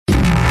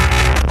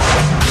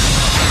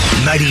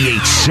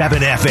98.7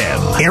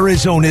 FM,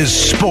 Arizona's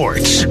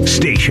sports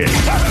station.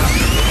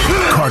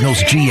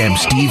 Cardinals GM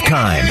Steve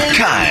Keim.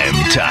 Keim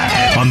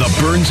time on the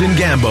Burns and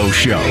Gambo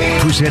Show.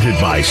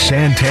 Presented by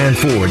Santan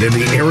Ford and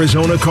the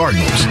Arizona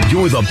Cardinals.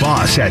 You're the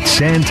boss at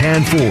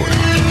Santan Ford.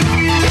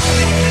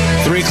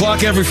 3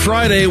 o'clock every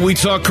Friday, we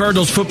talk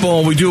Cardinals football,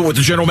 and we do it with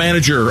the general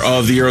manager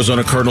of the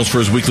Arizona Cardinals for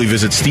his weekly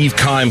visit, Steve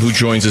Keim, who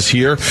joins us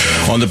here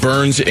on the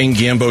Burns and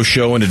Gambo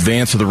Show in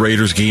advance of the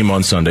Raiders game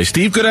on Sunday.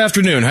 Steve, good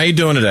afternoon. How you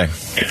doing today?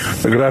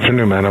 Good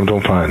afternoon, man. I'm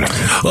doing fine.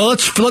 Well,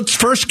 let's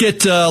first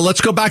get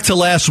let's go back to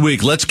last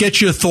week. Let's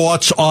get your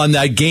thoughts on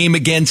that game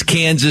against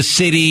Kansas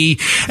City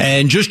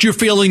and just your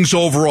feelings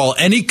overall.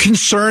 Any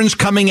concerns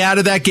coming out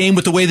of that game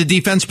with the way the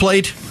defense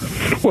played?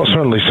 Well,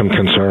 certainly some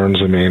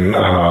concerns. I mean,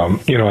 I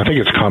think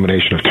it's a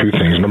combination of two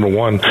things. Number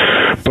one,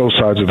 both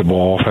sides of the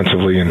ball,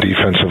 offensively and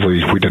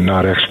defensively, we did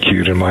not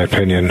execute, in my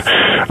opinion.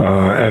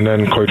 And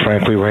then, quite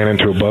frankly, ran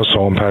into a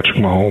buzzsaw in Patrick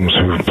Mahomes,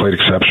 who played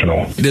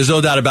exceptional. There's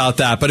no doubt about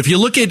that. But if you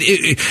look at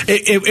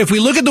if we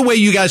look at the way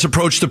you guys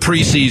approached the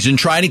preseason,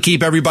 trying to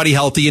keep everybody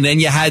healthy, and then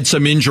you had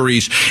some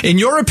injuries, in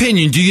your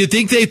opinion, do you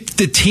think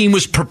the team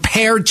was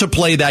prepared to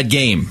play that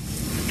game?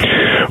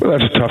 Well,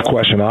 that's a tough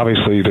question.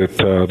 Obviously, that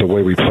the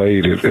way we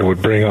played, it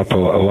would bring up a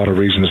lot of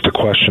reasons to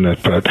question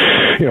it. But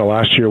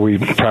last year we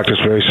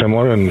practiced very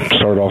similar and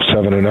started off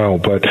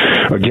 7-0.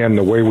 But again,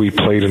 the way we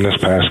played in this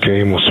past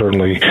game will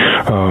certainly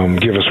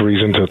give us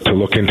reason to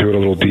look into it a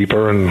little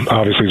deeper. And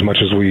obviously, as much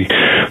as we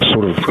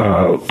sort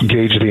of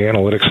gauge the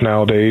analytics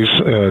nowadays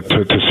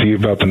to see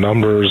about the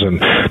numbers and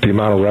the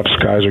amount of reps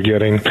guys are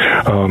getting,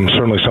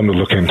 certainly something to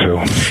look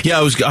into. Yeah,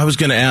 I was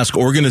going to ask,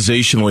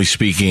 organizationally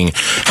speaking,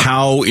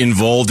 how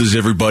involved is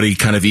everybody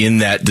kind of in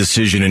that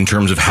decision in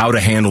terms of how to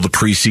handle the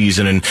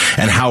preseason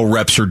and how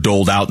reps are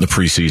doled out in the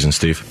preseason,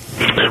 Steve?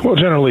 Well,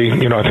 generally,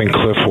 I think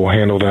Cliff will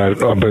handle that,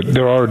 but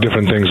there are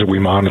different things that we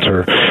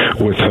monitor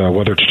with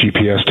whether it's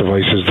GPS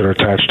devices that are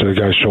attached to the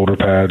guy's shoulder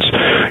pads,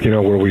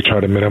 where we try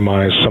to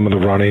minimize some of the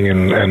running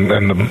and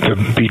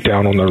the beat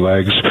down on their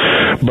legs.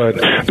 But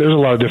there's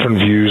a lot of different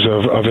views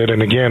of it.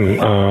 And again,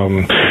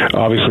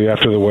 obviously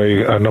after the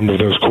way a number of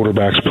those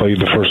quarterbacks played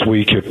the first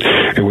week,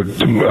 it would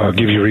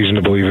give you reason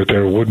to believe that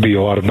there would be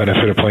a lot of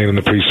benefit of playing in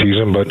the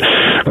preseason. But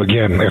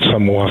again, it's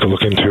something we'll have to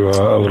look into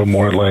a little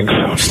more at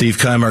length. Steve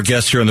Keim, our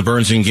guest here on the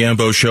Burns and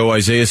Gambo Show.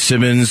 Isaiah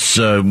Simmons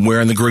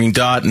wearing the green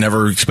dot.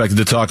 Never expected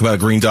to talk about a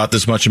green dot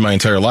this much in my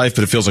entire life,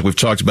 but it feels like we've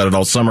talked about it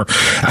all summer.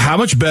 How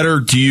much better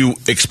do you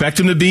expect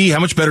him to be? How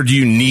much better do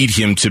you need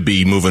him to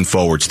be moving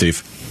forward,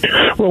 Steve?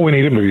 Well, we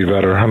need him to be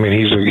better. I mean,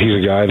 he's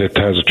a guy that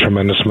has a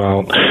tremendous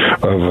amount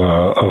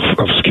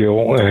of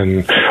skill,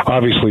 and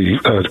obviously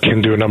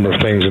can do a number of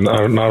things, and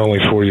not only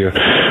for you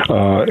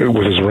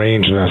with his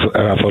range and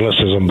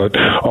athleticism, but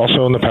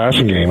also in the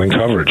passing game and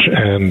coverage.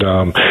 And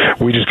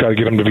we just got to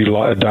get him to be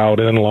dialed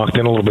in, locked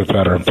in a little bit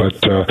better.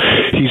 But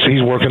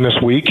he's working this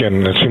week,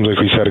 and it seems like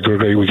he's had a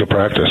great week of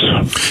practice.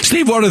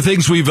 Steve, one of the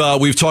things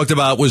we've talked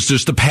about was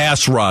just the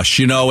pass rush,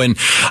 and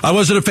I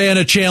wasn't a fan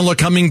of Chandler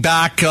coming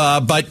back,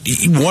 but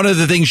one of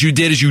the things you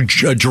did is you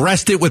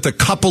addressed it with a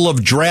couple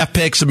of draft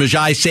picks,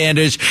 Majai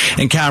Sanders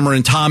and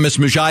Cameron Thomas.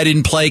 Majai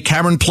didn't play.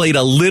 Cameron played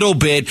a little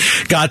bit,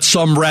 got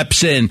some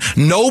reps in.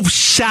 No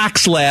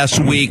sacks last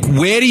week.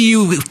 Where do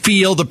you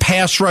feel the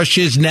pass rush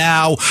is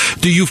now?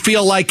 Do you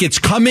feel like it's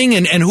coming?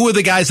 And who are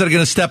the guys that are going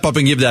to step up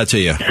and give that to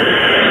you?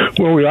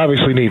 Well, we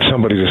obviously need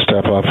somebody to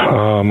step up.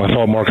 I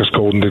thought Marcus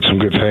Golden did some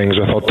good things.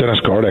 I thought Dennis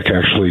Gardeck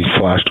actually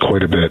flashed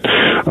quite a bit.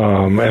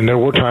 And there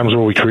were times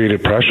where we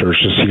created pressure.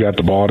 It's just he got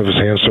the ball out of his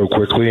hands so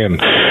quickly, and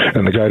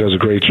the guy does a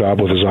great job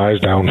with his eyes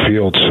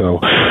downfield. So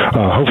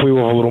hopefully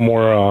we'll have a little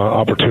more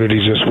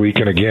opportunities this week.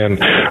 And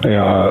again,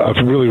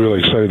 I'm really, really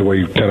excited the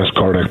way Dennis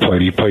Gardeck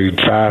played. He played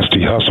fast.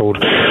 He hustled.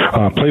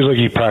 Plays like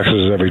he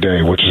practices every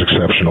day, which is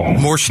exceptional.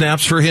 More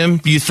snaps for him,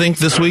 you think,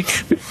 this week?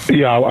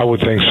 Yeah, I would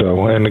think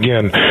so. And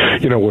again,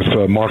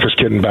 with Marcus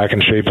getting back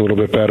in shape a little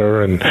bit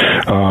better, and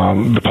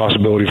the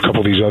possibility of a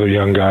couple of these other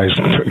young guys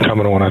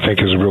coming on, I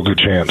think is a real good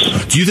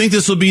chance. Do you think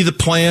this will be the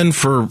plan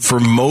for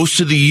most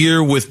of the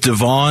year with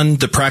Devon,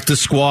 the practice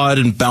squad,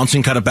 and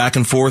bouncing kind of back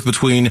and forth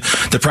between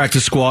the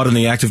practice squad and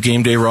the active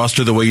game day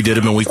roster the way you did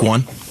him in week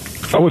one?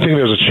 I would think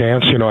there's a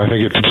chance. I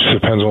think it just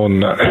depends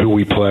on who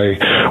we play,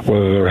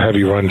 whether they're a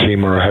heavy run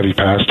team or a heavy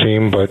pass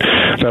team. But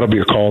that'll be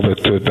a call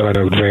that I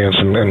know Vance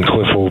and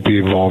Cliff will be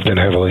involved in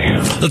heavily.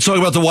 Let's talk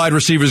about the wide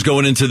receivers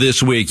going into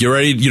this week. You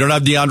ready? You don't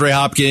have DeAndre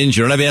Hopkins.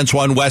 You don't have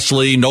Antoine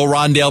Wesley. No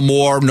Rondale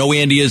Moore. No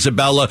Andy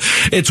Isabella.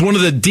 It's one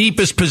of the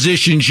deepest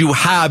positions you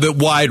have at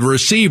wide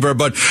receiver.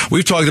 But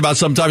we've talked about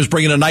sometimes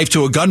bringing a knife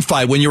to a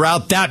gunfight. When you're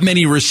out that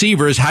many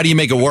receivers, how do you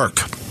make it work?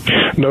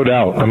 No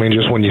doubt. I mean,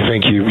 just when you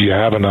think you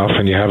have enough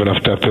and you have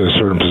enough depth at a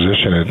certain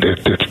position,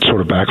 it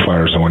sort of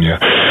backfires on you.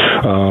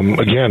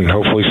 again,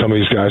 hopefully some of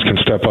these guys can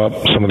step up,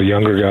 some of the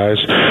younger guys.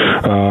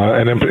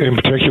 And in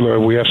particular,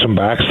 we have some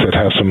backs that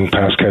have some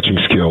pass catching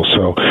skills.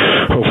 So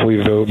hopefully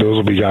those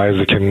will be guys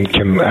that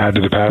can add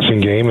to the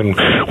passing game, and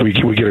we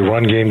get a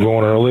run game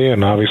going early,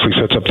 and obviously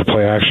sets up the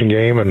play action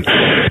game, and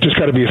just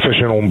got to be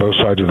efficient on both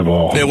sides of the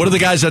ball. Yeah, one of the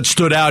guys that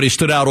stood out, he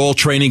stood out all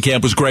training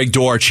camp, was Greg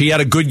Dortch. He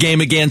had a good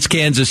game against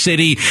Kansas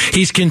City.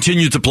 He's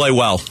continued to play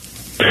well.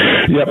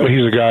 Yep,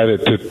 he's a guy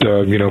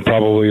that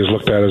probably is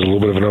looked at as a little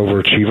bit of an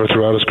overachiever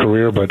throughout his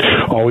career, but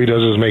all he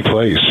does is make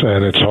plays,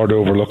 and it's hard to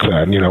overlook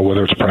that.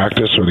 Whether it's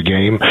practice or the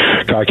game,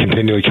 guy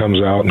continually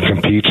comes out and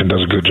competes and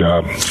does a good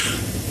job.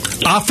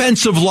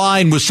 Offensive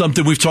line was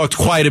something we've talked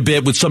quite a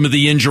bit with some of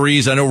the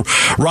injuries. I know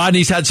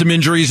Rodney's had some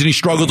injuries and he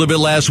struggled a bit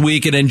last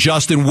week. And then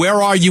Justin,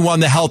 where are you on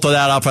the health of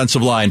that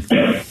offensive line?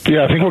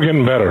 Yeah, I think we're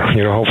getting better.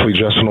 Hopefully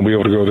Justin will be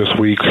able to go this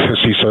week,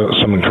 see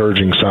some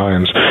encouraging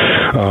signs.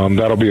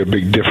 That'll be a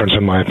big difference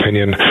in my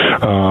opinion.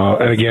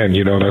 And again,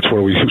 that's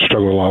where we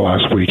struggled a lot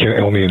last week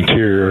on the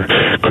interior.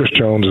 Chris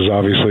Jones is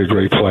obviously a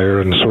great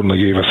player and certainly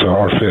gave us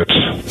our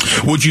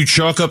fits. Would you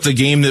chalk up the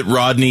game that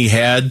Rodney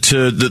had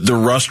to the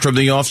rust from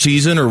the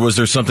offseason, or was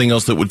there something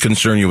else that would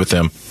concern you with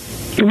him?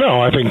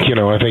 No, I think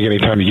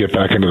anytime you get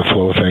back into the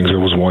flow of things, it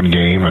was one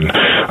game, and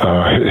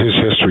his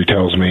history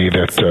tells me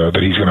that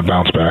he's going to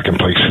bounce back and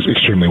play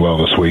extremely well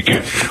this week.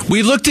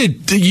 We looked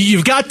at,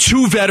 you've got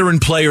two veteran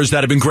players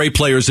that have been great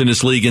players in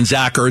this league, in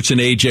Zach Ertz and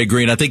A.J.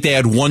 Green. I think they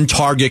had one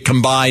target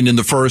combined in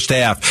the first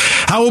half.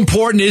 How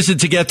important is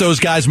it to get those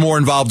guys more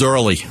involved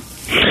early?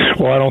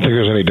 Well, I don't think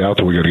there's any doubt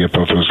that we got to get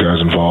both those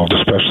guys involved,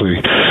 especially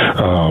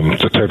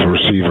the type of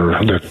receiver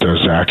that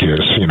Zach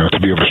is. To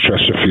be able to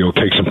stretch the field,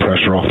 take some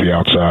pressure off the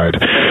outside.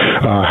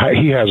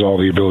 He has all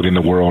the ability in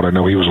the world. I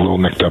know he was a little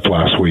nicked up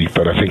last week,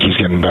 but I think he's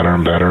getting better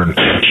and better, and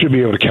should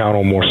be able to count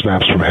on more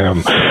snaps from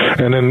him.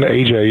 And then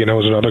AJ,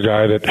 is another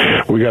guy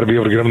that we got to be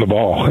able to get him the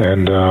ball.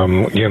 And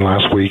again,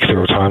 last week there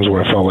were times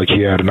where I felt like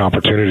he had an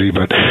opportunity,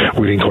 but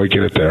we didn't quite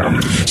get it there.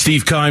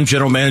 Steve Keim,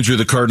 general manager of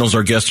the Cardinals,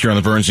 our guest here on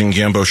the Burns and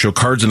Gambo Show.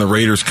 Cards and the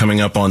Raiders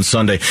coming up on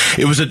Sunday.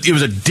 It was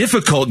a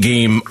difficult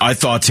game, I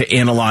thought, to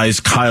analyze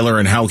Kyler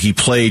and how he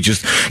played,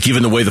 just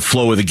given the way the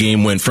flow of the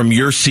game went. From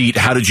your seat,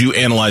 how did you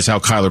analyze how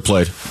Kyler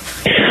played?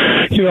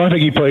 I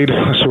think he played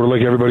sort of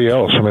like everybody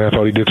else. I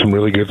thought he did some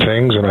really good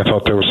things, and I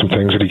thought there were some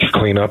things that he could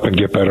clean up and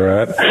get better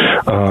at.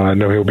 I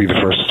know he'll be the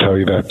first to tell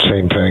you that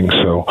same thing.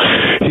 So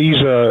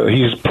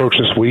he's approached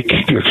this week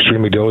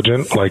extremely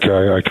diligent, like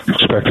I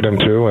expected him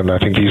to, and I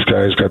think these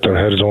guys got their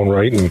heads on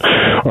right and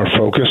are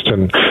focused,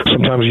 and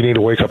sometimes you need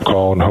a wake-up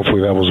call, and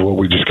hopefully that was what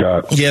we just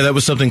got. Yeah, that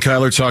was something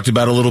Kyler talked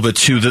about a little bit,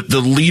 too, the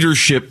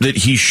leadership that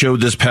he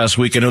showed this past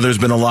week. I know there's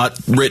been a lot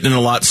written and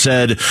a lot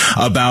said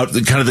about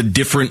kind of the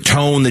different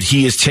tone that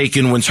he has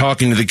taken when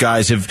talking to the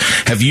guys.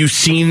 Have you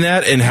seen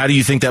that, and how do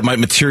you think that might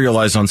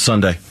materialize on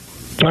Sunday?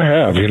 I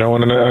have,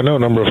 and I know a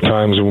number of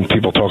times when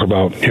people talk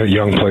about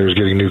young players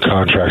getting new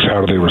contracts,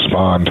 how do they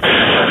respond?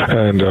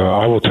 And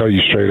I will tell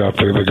you straight up,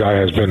 the guy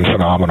has been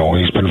phenomenal.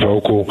 He's been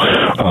vocal,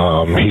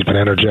 he's been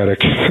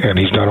energetic, and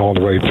he's done all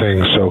the right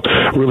things. So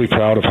really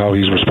proud of how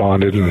he's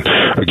responded, and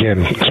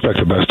again, expect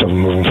the best of him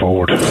moving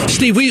forward.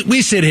 Steve,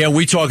 we sit here and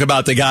we talk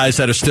about the guys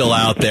that are still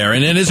out there,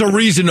 and there's a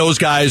reason those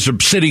guys are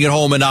sitting at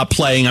home and not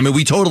playing.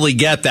 We totally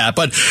get that,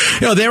 but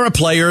there are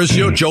players,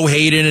 Joe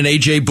Hayden and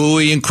A.J.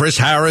 Bowie and Chris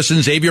Harris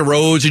and Xavier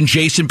Rhodes and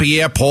Jason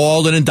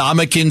Pierre-Paul and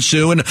Ndamukong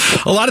Suh, and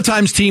a lot of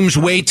times teams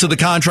wait till the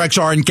contracts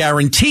aren't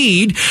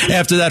guaranteed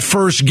after that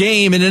first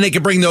game, and then they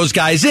can bring those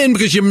guys in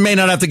because you may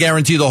not have to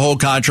guarantee the whole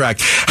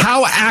contract.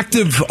 How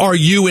active are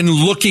you in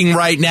looking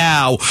right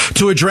now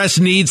to address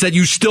needs that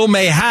you still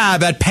may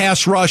have at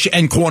pass rush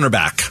and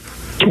cornerback?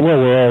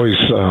 Well, we're always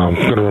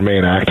going to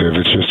remain active.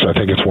 It's just, I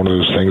think it's one of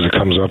those things that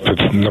comes up.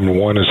 It's, number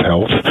one is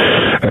health,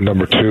 and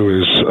number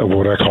two is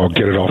what I call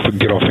get off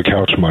the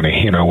couch money.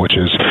 Which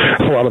is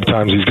a lot of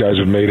times these guys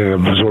have made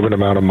an absorbent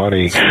amount of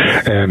money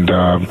and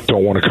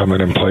don't want to come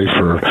in and play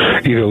for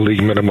either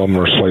league minimum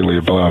or slightly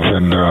above.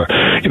 And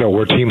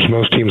where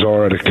most teams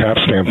are at a cap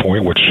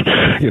standpoint, which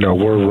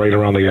we're right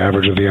around the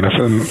average of the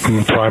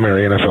NFL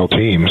primary NFL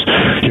teams.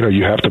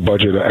 You have to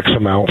budget X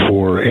amount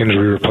for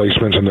injury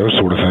replacements and those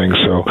sort of things.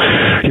 So.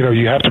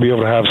 You have to be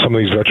able to have some of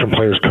these veteran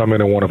players come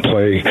in and want to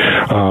play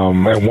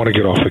and want to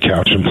get off the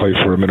couch and play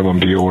for a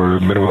minimum deal or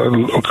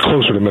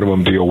closer to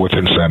minimum deal with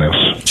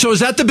incentives. So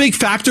is that the big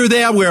factor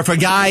there, where if a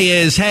guy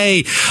is,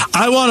 hey,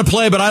 I want to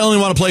play, but I only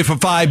want to play for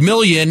 $5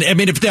 million,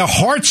 if their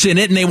heart's in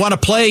it and they want to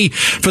play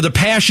for the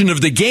passion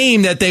of the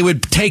game, that they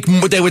would take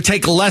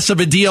less of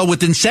a deal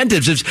with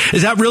incentives.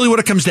 Is that really what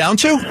it comes down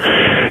to?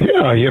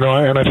 Yeah,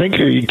 and I think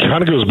it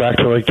kind of goes back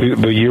to like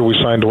the year we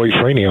signed Dwight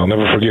Freeney. I'll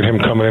never forget him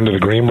coming into the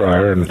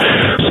Greenbrier and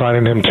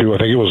signing him to, I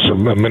think it was a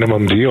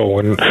minimum deal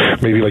and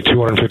maybe like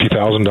 $250,000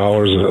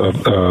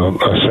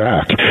 a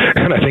sack.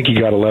 And I think he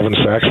got 11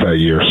 sacks that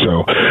year.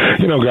 So,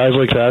 guys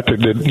like that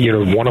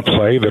want to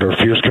play, that are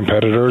fierce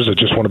competitors, that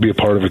just want to be a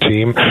part of a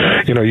team,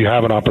 you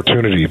have an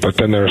opportunity. But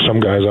then there are some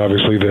guys,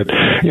 obviously, that,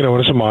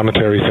 it's a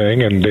monetary thing,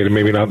 playing, and they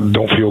maybe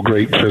don't feel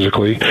great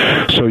physically.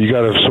 So you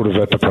got to sort of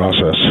vet the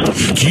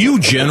process. Do you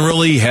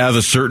generally have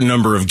a certain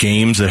number of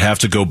games that have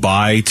to go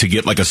by to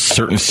get like a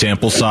certain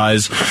sample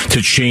size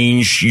to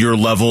change your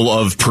level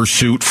of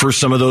pursuit for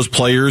some of those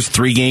players?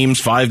 3 games,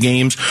 5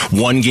 games,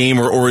 1 game,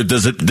 or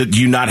do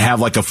you not have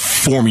like a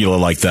formula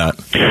like that?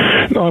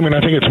 No, I mean,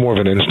 I think it's more of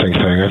an instinct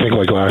thing. I think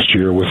like last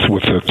year with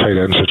the tight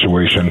end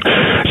situation,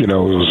 it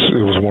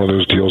was one of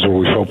those deals where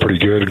we felt pretty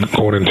good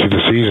going into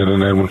the season,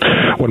 and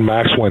then when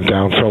Max went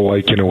down, felt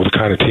like with the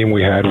kind of team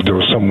we had, there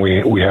was something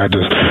we had to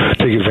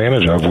take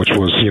advantage of, which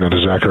was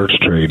the Zach Ertz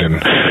trade.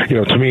 And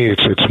to me,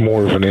 it's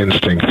more of an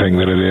instinct thing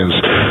than it is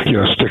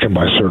sticking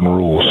by certain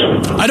rules.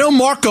 I know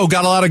Marco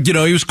got a lot of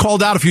he was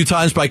called out a few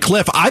times by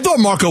Cliff. I thought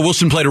Marco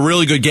Wilson played a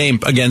really good game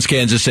against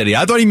Kansas City.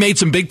 I thought he made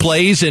some big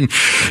plays, and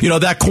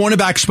that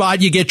cornerback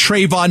spot, you get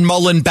Trayvon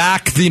Mullen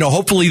back,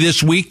 hopefully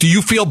this week. Do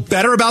you feel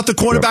better about the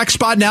cornerback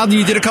spot now than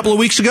you did a couple of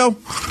weeks ago?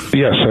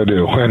 Yes, I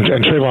do. And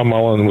Trayvon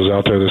Mullen was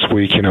out there this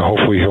week.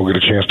 Hopefully he'll get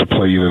a chance to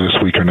play either this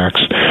week or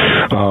next.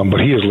 But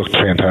he has looked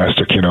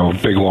fantastic.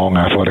 Big, long,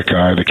 athletic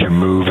guy that can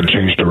move and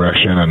change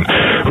direction, and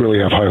really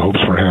have high hopes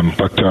for him.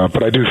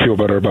 But I do feel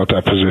better about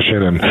that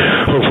position, and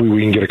hopefully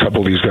we can get a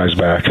couple of these guys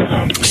back.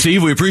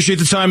 Steve, we appreciate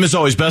the time as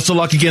always. Best of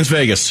luck against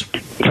Vegas.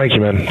 Thank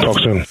you, man. Talk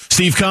soon.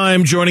 Steve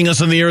Keim joining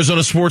us on the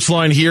Arizona Sports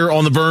Line here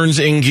on the Burns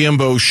and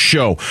Gambo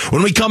Show.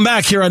 When we come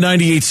back here on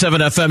 98.7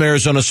 FM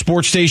Arizona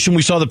Sports Station,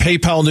 we saw the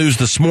PayPal news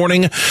this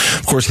morning.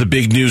 Of course, the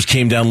big news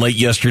came down late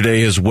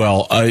yesterday as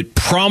well. A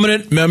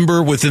prominent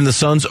member within the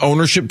Suns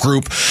ownership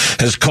group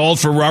has called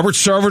for Robert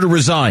Sarver to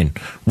resign.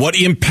 What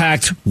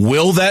impact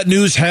will that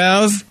news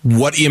have?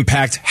 What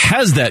impact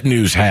has that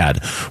news had?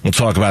 We'll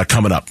talk about it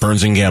coming up.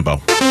 Burns and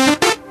Gambo.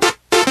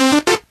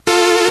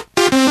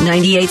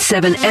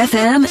 98.7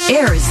 FM,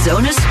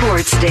 Arizona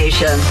Sports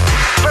Station.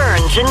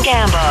 Burns and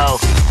Gambo.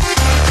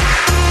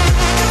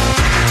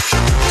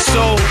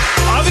 So,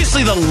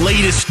 obviously the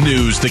latest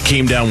news that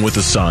came down with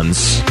the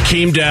Suns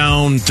came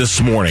down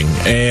this morning,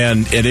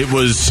 and it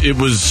was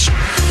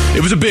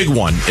a big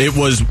one. It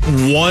was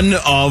one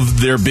of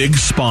their big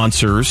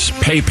sponsors,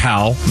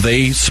 PayPal.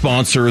 They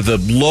sponsor the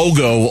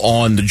logo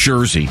on the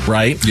jersey,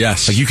 right?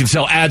 Yes. Like you can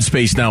sell ad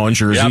space now on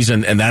jerseys,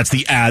 yep. and that's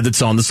the ad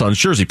that's on the Suns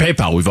jersey.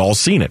 PayPal, we've all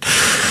seen it.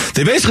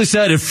 They basically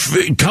said,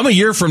 if come a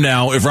year from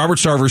now, if Robert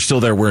Sarver's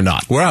still there, we're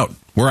not. We're out.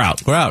 We're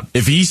out. We're out.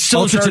 If he's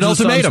still it's an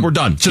ultimatum. Suns, we're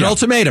done. It's an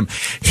ultimatum.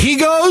 He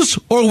goes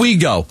or we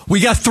go. We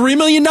got $3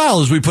 million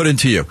we put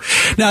into you.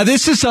 Now,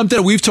 this is something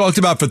that we've talked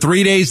about for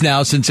 3 days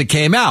now since it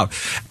came out.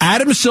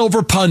 Adam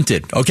Silver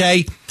punted,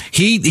 okay?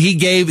 He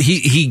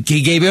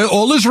gave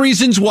all his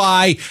reasons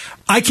why.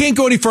 I can't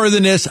go any further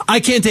than this.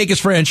 I can't take his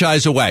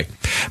franchise away.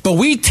 But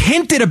we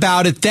hinted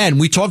about it then.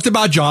 We talked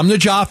about John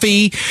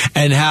Najafi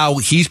and how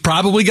he's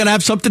probably going to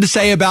have something to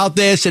say about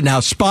this, and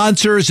how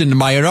sponsors and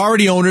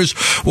minority owners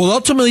will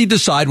ultimately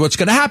decide what's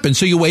going to happen.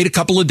 So you wait a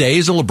couple of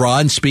days, and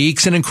LeBron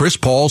speaks, and then Chris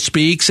Paul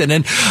speaks, and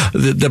then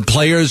the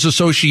Players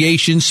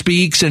Association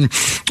speaks, and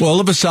all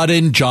of a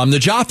sudden, John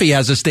Najafi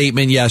has a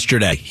statement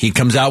yesterday. He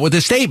comes out with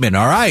a statement,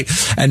 all right.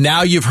 And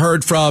now you've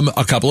heard from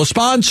a couple of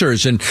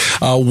sponsors, and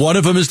one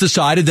of them has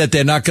decided that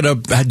they're not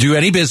going to do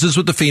any business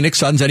with the Phoenix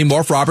Suns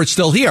anymore if Robert's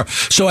still here.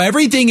 So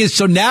everything is,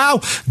 so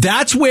now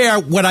that's where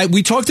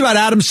we talked about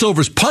Adam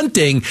Silver's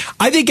punting.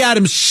 I think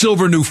Adam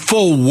Silver knew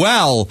full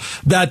well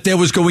that there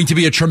was going to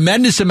be a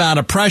tremendous amount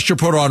of pressure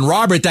put on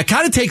Robert. That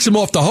kind of takes him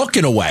off the hook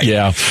in a way.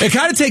 Yeah. It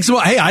kind of takes him,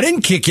 hey, I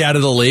didn't kick you out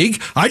of the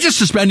league. I just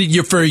suspended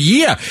you for a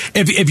year.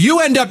 If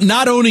you end up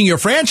not owning your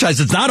franchise,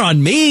 it's not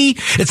on me.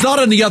 It's not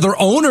on the other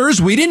owners.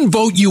 We didn't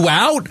vote you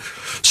out.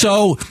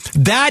 So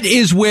that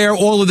is where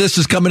all of this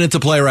is coming into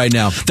play right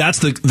now.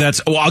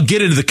 Well, I'll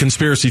get into the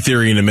conspiracy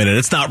theory in a minute.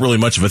 It's not really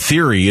much of a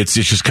theory. It's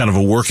just kind of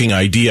a working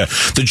idea.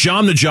 The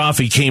John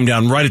Najafi came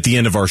down right at the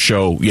end of our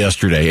show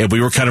yesterday, and we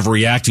were kind of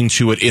reacting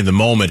to it in the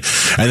moment.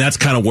 And that's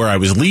kind of where I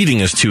was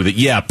leading us to, that,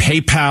 yeah,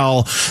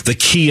 PayPal, the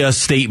Kia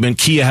statement.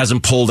 Kia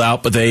hasn't pulled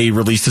out, but they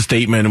released a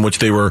statement in which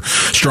they were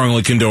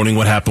strongly condoning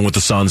what happened with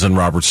the Suns and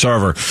Robert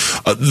Sarver.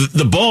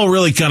 The ball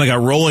really kind of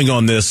got rolling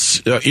on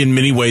this in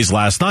many ways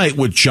last night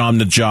with John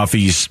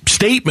Najafi's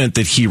statement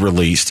that he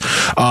released.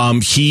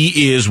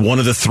 He is one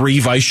of the 3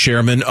 vice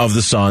chairmen of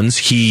the Suns.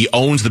 He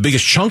owns the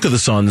biggest chunk of the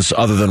Suns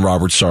other than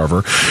Robert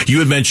Sarver. You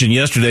had mentioned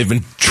yesterday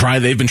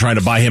they've been trying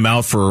to buy him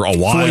out for a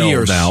while 4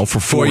 years now, for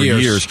 4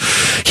 years.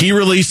 He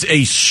released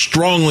a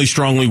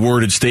strongly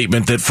worded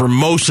statement that for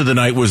most of the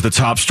night was the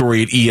top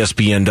story at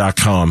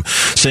ESPN.com,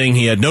 saying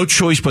he had no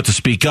choice but to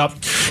speak up.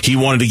 He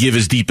wanted to give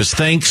his deepest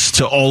thanks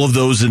to all of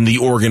those in the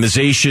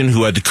organization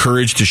who had the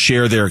courage to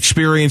share their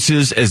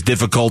experiences, as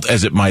difficult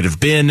as it might have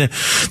been.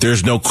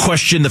 There's no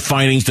question the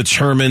findings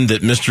determined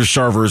that Mr.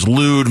 Sarver's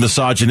lewd,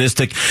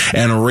 misogynistic,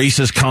 and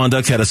racist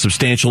conduct had a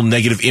substantial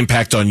negative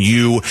impact on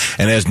you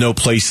and has no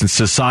place in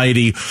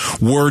society.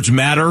 Words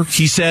matter,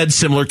 he said.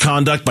 Similar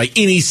conduct by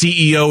any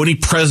CEO, any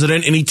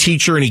president, any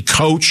teacher, any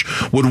coach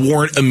would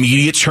warrant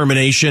immediate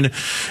termination.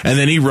 And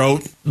then he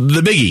wrote,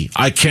 the biggie.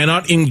 I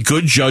cannot in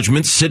good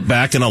judgment sit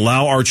back and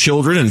allow our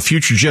children and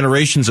future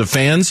generations of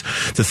fans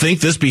to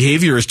think this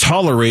behavior is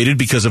tolerated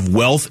because of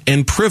wealth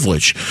and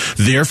privilege.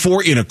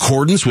 Therefore, in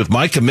accordance with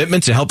my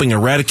commitment to helping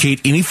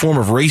eradicate any form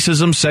of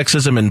racism,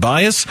 sexism, and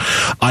bias,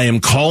 I am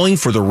calling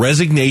for the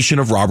resignation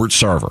of Robert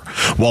Sarver.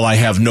 While I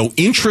have no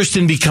interest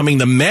in becoming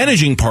the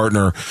managing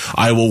partner,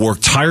 I will work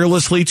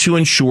tirelessly to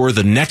ensure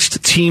the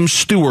next team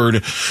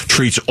steward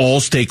treats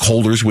all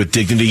stakeholders with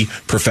dignity,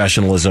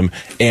 professionalism,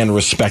 and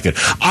respect.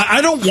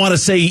 I don't want to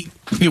say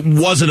it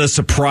wasn't a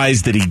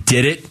surprise that he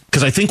did it,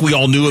 because I think we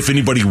all knew if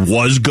anybody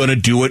was going to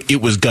do it,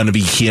 it was going to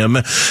be him.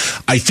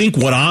 I think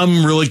what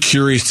I'm really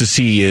curious to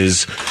see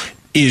is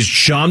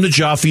John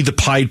Najafi the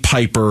Pied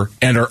Piper,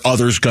 and are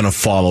others going to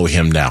follow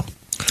him now?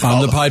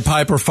 I'm the Pied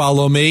Piper,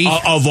 follow me.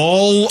 Of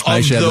all of I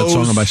actually those, have that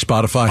song on my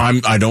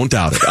Spotify. I don't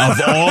doubt it.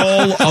 Of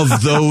all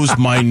of those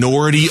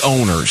minority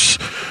owners,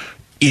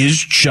 is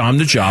John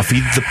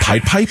Najafi the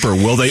Pied Piper?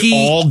 Will they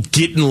all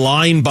get in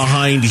line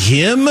behind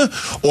him,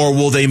 or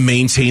will they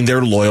maintain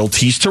their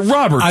loyalties to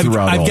Robert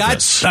throughout all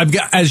this? I've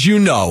got, as you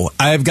know,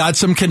 I've got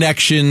some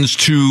connections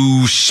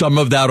to some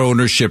of that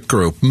ownership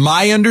group.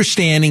 My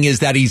understanding is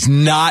that he's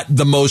not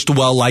the most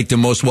well-liked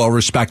and most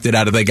well-respected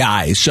out of the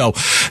guys. So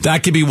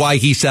that could be why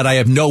he said, I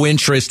have no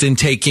interest in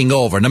taking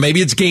over. Now,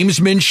 maybe it's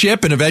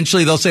gamesmanship, and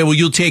eventually they'll say, well,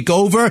 you'll take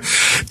over.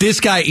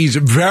 This guy, he's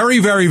very,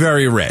 very,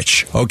 very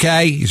rich,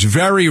 okay? He's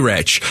very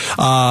rich.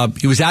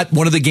 He was at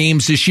one of the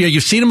games this year.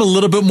 You've seen him a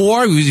little bit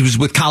more. He was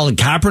with Colin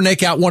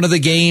Kaepernick at one of the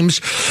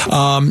games.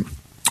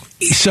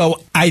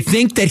 So I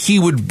think that he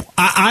would,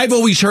 I've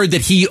always heard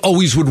that he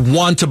always would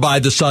want to buy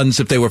the Suns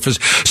if they were for,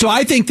 so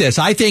I think this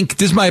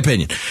is my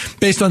opinion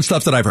based on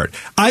stuff that I've heard.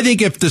 I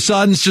think if the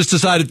Suns just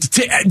decided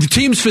the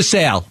team's for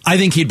sale, I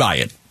think he'd buy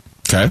it.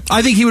 Okay.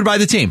 I think he would buy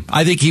the team.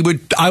 I think he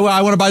would. I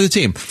want to buy the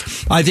team.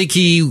 I think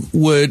he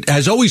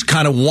has always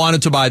kind of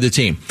wanted to buy the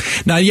team.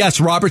 Now, yes,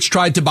 Robert's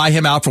tried to buy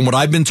him out from what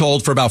I've been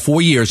told for about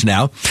 4 years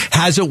now.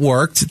 Hasn't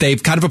worked.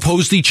 They've kind of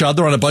opposed each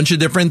other on a bunch of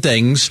different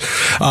things,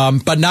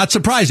 but not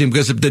surprising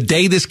because the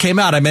day this came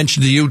out, I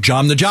mentioned to you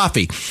John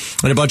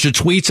Najafi and a bunch of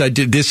tweets. I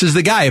did. This is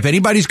the guy. If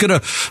anybody's going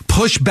to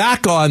push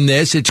back on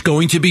this, it's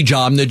going to be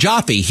John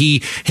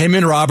Najafi. Him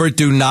and Robert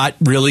do not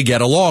really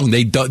get along.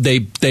 They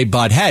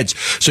butt heads.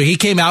 So he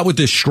came out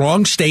with this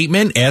strong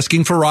statement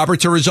asking for Robert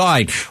to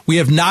resign. We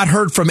have not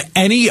heard from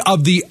any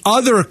of the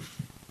other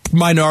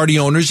minority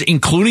owners,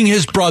 including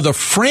his brother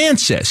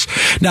Francis.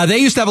 Now, they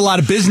used to have a lot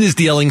of business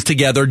dealings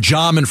together,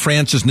 John and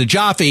Francis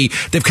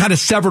Najafi. They've kind of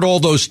severed all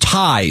those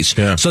ties.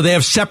 Yeah. So they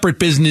have separate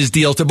business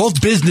deals. They're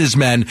both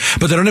businessmen,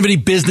 but they don't have any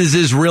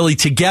businesses really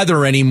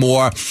together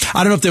anymore.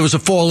 I don't know if there was a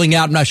falling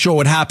out. I'm not sure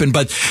what happened,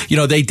 but,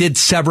 they did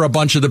sever a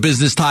bunch of the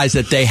business ties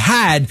that they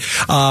had.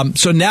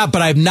 So now,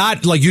 but I've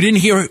not, you didn't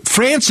hear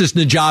Francis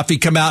Najafi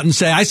come out and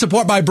say, I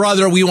support my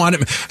brother. We want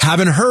him.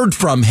 Haven't heard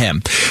from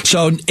him.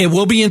 So it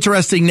will be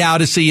interesting now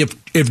to see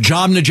if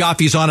John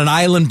Najafi's on an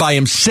island by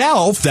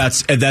himself,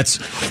 that's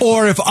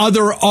or if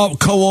other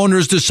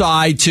co-owners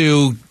decide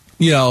to,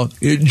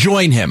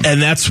 join him.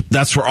 And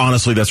that's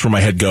where my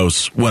head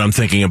goes when I'm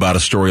thinking about a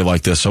story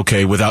like this.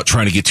 Okay, without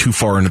trying to get too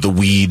far into the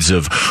weeds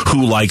of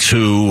who likes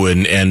who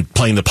and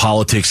playing the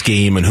politics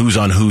game and who's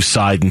on whose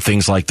side and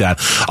things like that.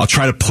 I'll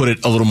try to put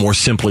it a little more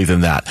simply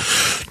than that.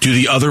 Do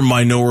the other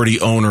minority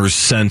owners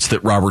sense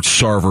that Robert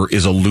Sarver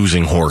is a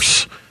losing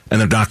horse? And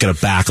they're not going to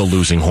back a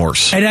losing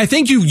horse. And I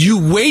think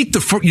you wait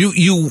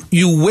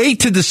you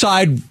wait to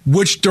decide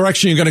which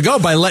direction you're going to go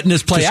by letting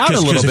this play out a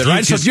little bit,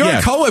 right? So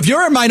if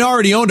you're a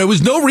minority owner, there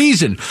was no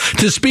reason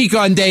to speak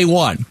on day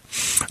one.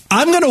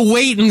 I'm going to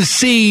wait and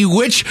see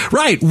which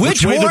way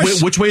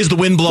is the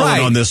wind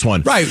blowing on this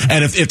one. Right.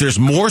 And if there's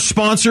more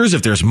sponsors,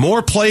 if there's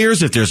more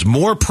players, if there's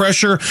more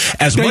pressure,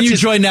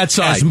 join that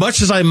side. As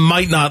much as I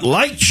might not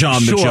like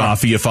John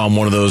Najafi, if I'm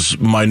one of those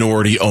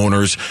minority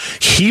owners,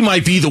 he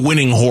might be the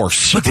winning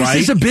horse. But this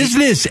is a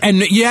business.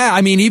 And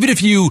even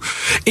if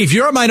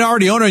you're a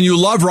minority owner and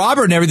you love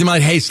Robert and everything,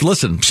 like, hey,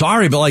 listen,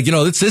 sorry, but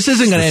this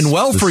isn't going to end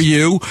well for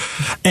you.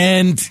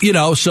 And,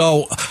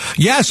 so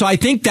I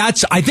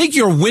think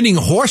your winning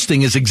horse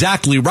thing is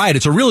exactly right.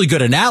 It's a really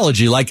good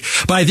analogy.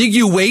 But I think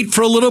you wait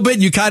for a little bit.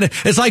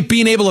 It's like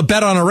being able to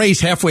bet on a race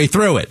halfway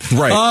through it.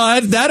 Right.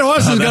 That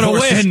horse is going to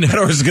win. That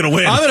horse is going to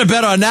win. I'm going to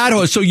bet on that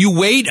horse. So you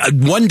wait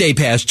 1 day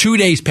pass, 2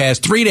 days pass,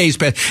 3 days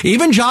pass.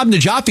 Even John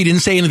Najafi didn't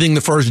say anything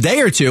the first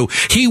day or two.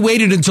 He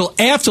waited until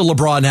after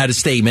LeBron had a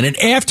statement and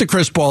after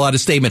Chris Paul had a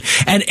statement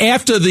and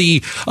after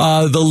the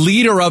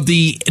leader of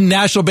the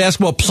National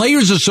Basketball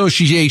Players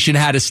Association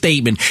had a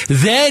statement.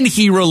 Then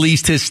he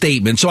released his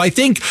statement. So I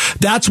think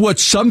that's what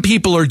some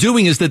people are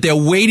doing, is that they're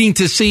waiting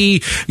to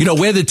see,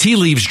 where the tea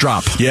leaves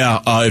drop.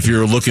 Yeah, if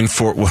you're looking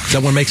for... Does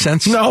that one make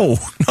sense? No.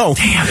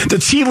 Damn. The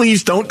tea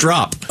leaves don't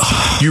drop.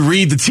 You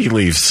read the tea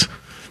leaves.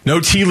 No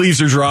tea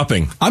leaves are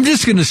dropping. I'm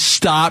just going to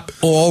stop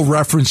all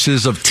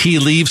references of tea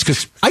leaves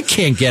because I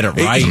can't get it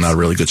right. I'm not a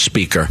really good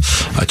speaker.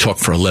 I talk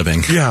for a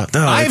living. Yeah,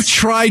 no, I've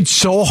tried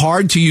so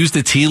hard to use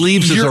the tea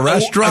leaves as a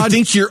restaurant. I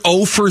think you're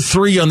 0 for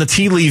 3 on the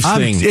tea leaves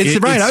thing.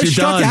 I was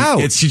struck out.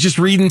 You're just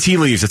reading tea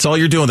leaves. That's all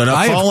you're doing. They're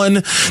not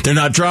falling. They're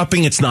not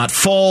dropping. It's not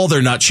fall.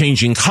 They're not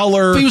changing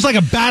color. He was like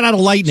a bat out of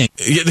lightning.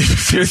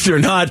 They're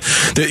not.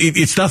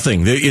 It's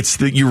nothing. It's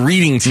that you're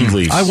reading tea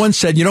leaves. I once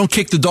said you don't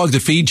kick the dog to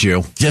feed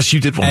you. Yes, you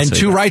did once. And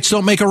 2 rights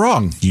don't make a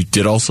wrong. You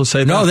did also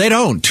say that? No, they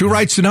don't. 2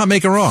 rights do not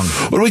make a wrong.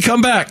 When we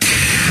come back,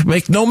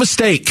 make no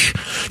mistake,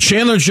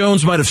 Chandler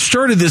Jones might have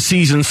started this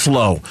season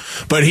slow,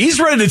 but he's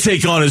ready to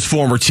take on his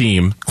former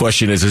team.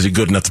 Question is he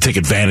good enough to take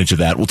advantage of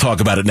that? We'll talk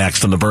about it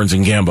next on the Burns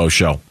and Gambo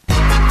Show.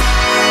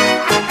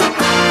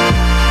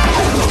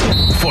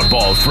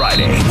 Football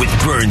Friday with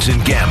Burns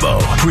and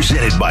Gambo.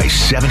 Presented by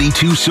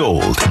 72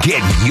 Sold.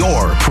 Get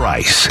your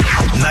price.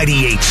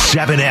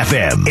 98.7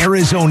 FM.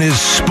 Arizona's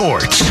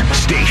sports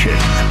station.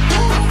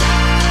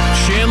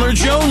 Chandler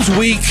Jones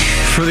week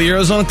for the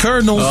Arizona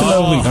Cardinals. It's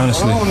another week,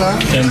 honestly.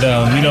 And,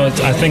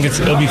 I think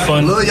it'll be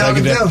fun. I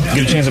get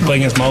a chance to play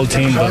against my old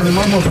team. But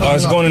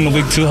it's going into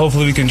week 2.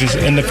 Hopefully we can just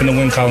end up in the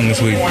win column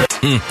this week.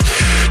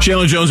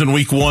 Chandler Jones in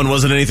week 1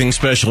 wasn't anything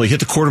special. He hit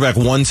the quarterback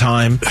 1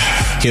 time.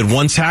 He had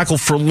 1 tackle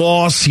for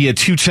loss. He had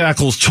 2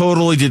 tackles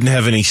total. He didn't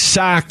have any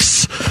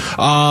sacks.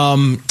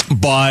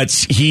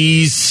 But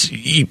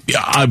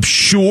I'm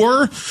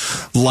sure,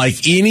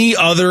 like any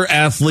other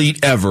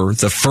athlete ever,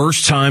 the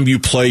first time you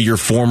play your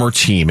former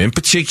team, in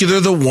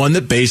particular the one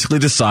that basically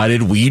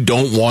decided we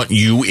don't want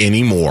you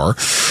anymore,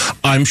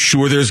 I'm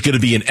sure there's going to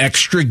be an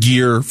extra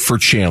gear for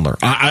Chandler.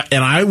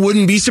 And I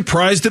wouldn't be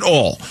surprised at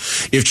all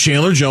if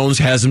Chandler Jones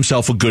has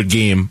himself a good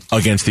game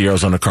against the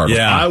Arizona Cardinals.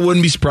 Yeah. I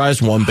wouldn't be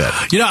surprised one bit.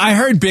 I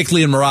heard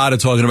Bickley and Murata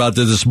talking about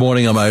this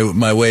morning on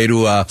my way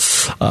to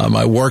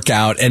my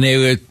workout, and they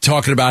were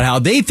talking about how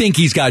they think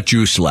he's got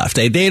juice left.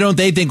 They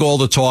think all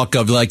the talk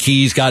of like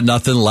he's got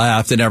nothing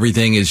left and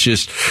everything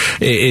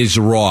is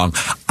wrong.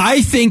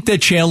 I think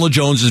that Chandler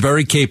Jones is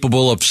very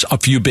capable of a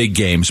few big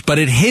games, but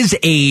at his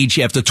age,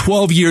 after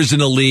 12 years in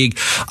the league,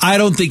 I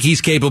don't think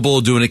he's capable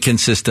of doing it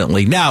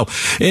consistently. Now,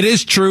 it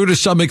is true to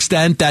some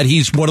extent that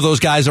he's one of those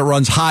guys that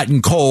runs hot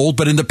and cold,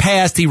 but in the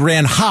past he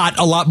ran hot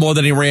a lot more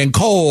than he ran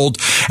cold,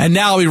 and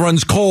now he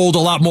runs cold a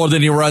lot more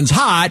than he runs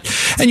hot,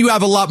 and you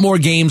have a lot more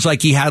games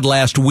like he had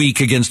last week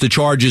against the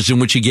Chargers in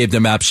which he gave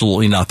them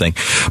absolutely nothing.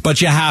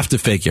 But you have to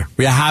figure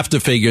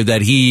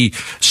that he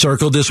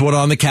circled this one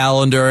on the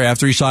calendar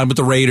after he signed with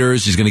the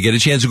Raiders. He's going to get a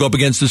chance to go up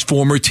against his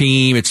former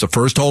team. It's the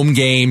first home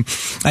game,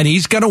 and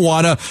he's going to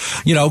want to,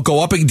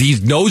 go up. He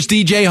knows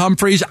DJ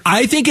Humphries.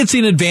 I think it's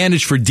an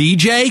advantage for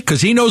DJ because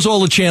he knows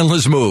all of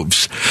Chandler's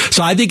moves.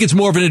 So I think it's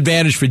more of an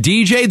advantage for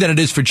DJ than it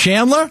is for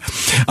Chandler.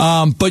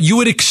 But you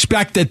would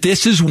expect that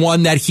this is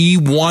one that he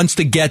wants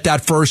to get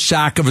that first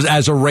sack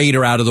as a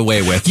Raider out of the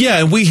way with. Yeah,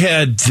 and we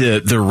had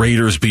the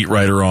Raiders beat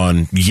writer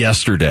on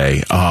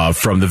yesterday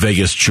from the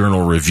Vegas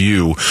Journal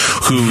Review,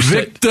 who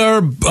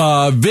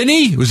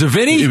Vinny? Was it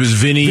Vinny? It was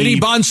Vinny. Vinny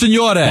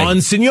Bonsignore. Vinny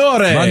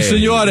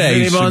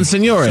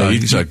Bonsignore. So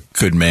he's a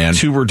good man.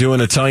 2 were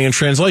doing Italian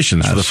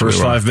translations for the first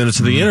 5 minutes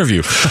of the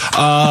interview.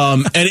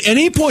 And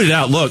he pointed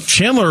out, look,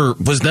 Chandler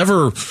was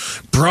never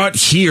brought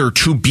here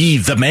to be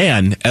the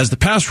man as the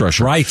pass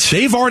rusher. Right.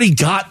 They've already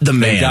got the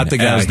man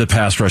as the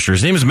pass rusher.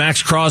 His name is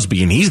Max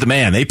Crosby, and he's the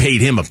man. They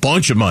paid him a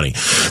bunch of money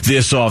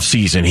this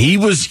offseason. He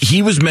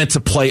was meant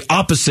to play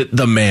opposite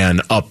the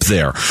man up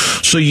there.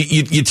 So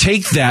you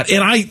take that,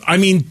 and I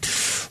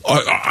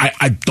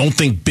don't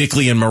think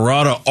Bickley and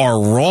Murata are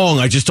wrong.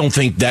 I just don't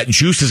think that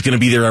juice is going to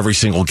be there every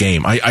single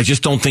game. I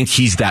just don't think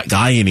he's that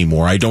guy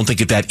anymore. I don't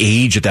think at that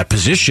age, at that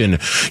position,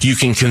 you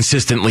can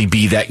consistently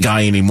be that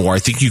guy anymore. I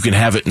think you can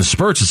have it in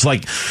spurts. It's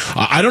like,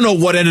 I don't know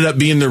what ended up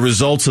being the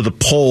results of the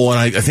poll, and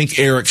I think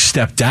Eric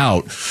stepped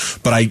out,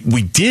 but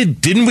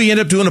didn't we end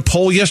up doing a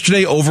poll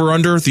yesterday, the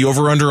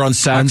over-under on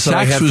sacks that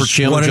I had for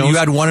Chandler Jones? You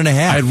had 1.5. I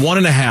had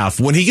 1.5.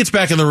 When he gets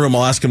back in the room,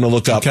 I'll ask him to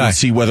look up and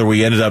see whether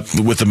we ended up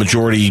with the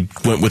majority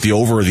went with the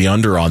over or the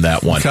under on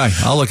that one. Okay,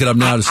 I'll look it up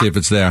now to see if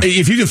it's there.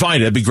 If you can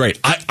find it, that'd be great.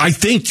 I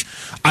think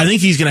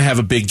he's going to have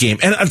a big game.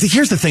 And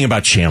here's the thing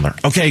about Chandler,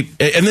 okay?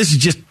 And this is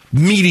just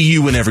me to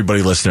you and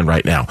everybody listening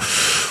right now.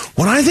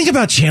 When I think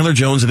about Chandler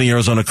Jones and the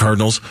Arizona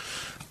Cardinals,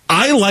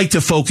 I like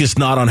to focus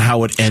not on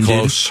how it ended.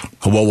 Close.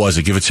 What was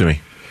it? Give it to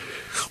me.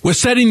 We're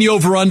setting the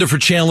over-under for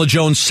Chandler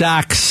Jones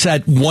sacks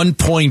at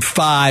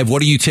 1.5.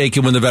 What are you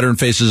taking when the veteran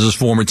faces his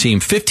former team?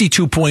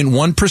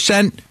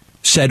 52.1%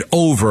 said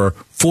over.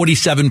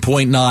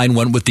 47.9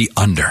 went with the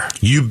under.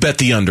 You bet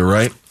the under,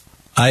 right?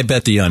 I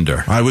bet the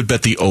under. I would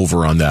bet the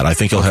over on that. I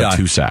think he'll have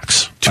 2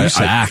 sacks. Two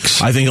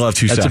sacks. I think he'll have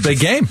 2 sacks. That's a big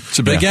game. It's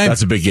a big game.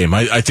 That's a big game.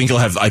 I think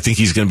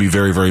he's going to be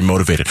very, very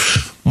motivated.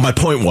 My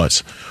point was,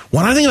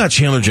 when I think about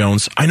Chandler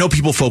Jones, I know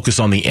people focus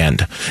on the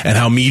end and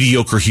how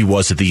mediocre he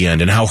was at the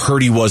end and how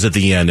hurt he was at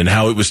the end and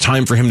how it was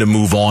time for him to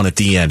move on at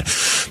the end.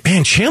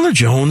 Man, Chandler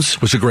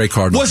Jones was a great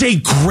Cardinal.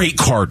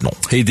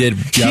 He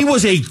did. Yep. He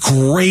was a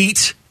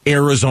great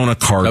Arizona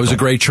Cardinals. That was a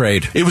great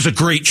trade. It was a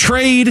great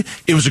trade.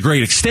 It was a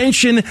great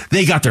extension.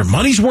 They got their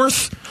money's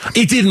worth.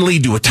 It didn't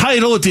lead to a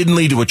title. It didn't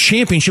lead to a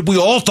championship. We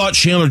all thought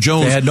Chandler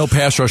Jones... They had no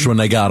pass rush when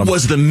they got him.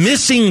 ...was the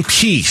missing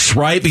piece,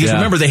 right? Because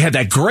remember, they had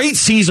that great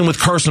season with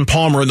Carson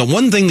Palmer, and the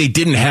one thing they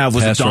didn't have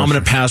was a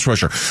dominant pass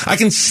rusher. I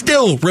can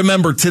still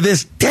remember to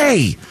this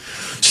day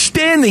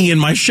standing in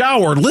my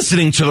shower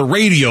listening to the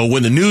radio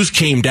when the news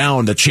came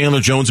down that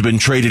Chandler Jones had been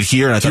traded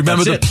here. And I thought, you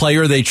remember the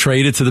player they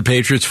traded to the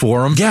Patriots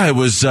for him? Yeah, it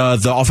was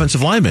the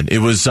offensive lineman. It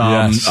was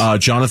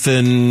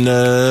Jonathan...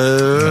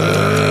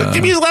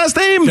 give me his last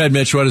name. Go ahead,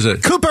 Mitch. What is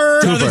it?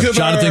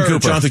 Jonathan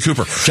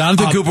Cooper.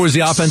 Jonathan Cooper was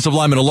the offensive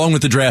lineman along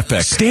with the draft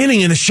pick.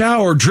 Standing in the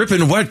shower,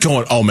 dripping wet,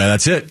 going, oh, man,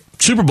 that's it.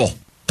 Super Bowl.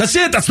 That's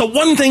it. That's the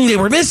one thing they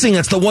were missing.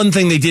 That's the one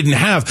thing they didn't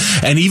have.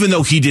 And even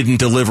though he didn't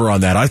deliver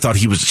on that, I thought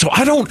he was... So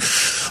I don't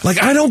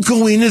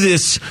go into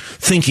this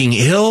thinking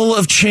ill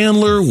of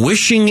Chandler,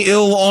 wishing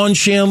ill on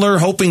Chandler,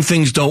 hoping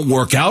things don't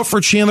work out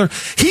for Chandler.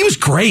 He was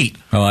great.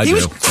 Oh, I do. He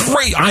was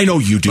great. I know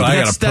you do. But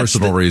I got a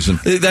personal reason.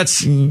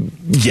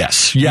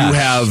 Yes. You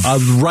have a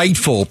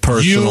rightful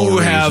personal reason. You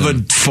have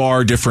a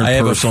far different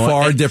personal... I have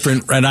a far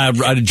different, and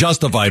a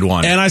justified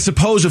one. And I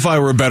suppose if I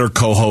were a better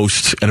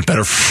co-host and a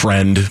better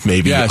friend,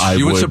 maybe I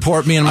would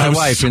support me and my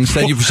wife.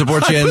 Instead, you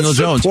support Chandler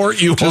Jones.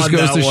 Support you. Just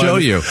goes to show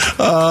you.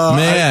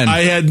 Man,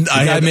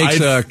 I makes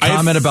a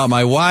comment about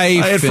my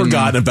wife. I had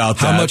forgotten about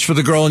that. How much for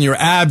the girl in your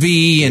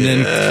Abbey, and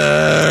then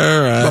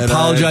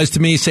apologized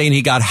to me saying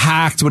he got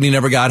hacked when he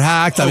never got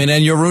hacked. I mean,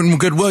 and you're rooting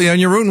goodwill,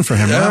 and you're rooting for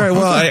him. All right.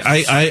 Well,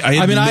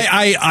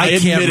 I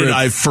admitted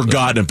I've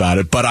forgotten about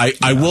it, but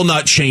I will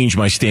not change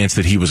my stance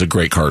that he was a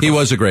great Cardinal. He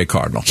was a great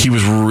Cardinal. He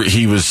was.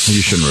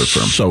 You shouldn't root for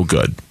him. So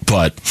good,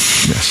 but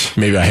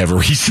maybe I have a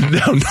reason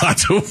now not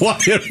to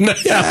want him to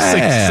have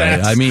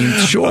success. I mean,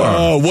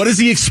 sure. What does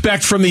he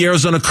expect from the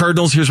Arizona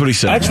Cardinals? Here's what he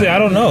said. Actually, I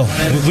don't know.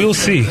 We'll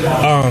see.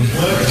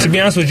 To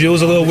be honest with you, it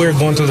was a little weird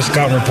going through the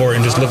scouting report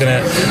and just looking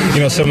at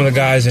some of the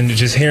guys and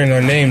just hearing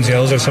their names.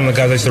 Those are some of the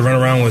guys I used to run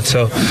around with.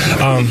 So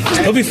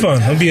it'll be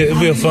fun. It'll be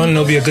a fun and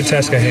it'll be a good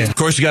task at hand. Of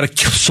course, you got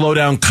to slow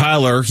down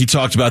Kyler. He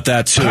talked about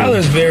that too.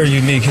 Kyler's very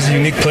unique. He's a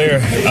unique player,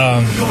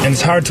 and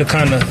it's hard to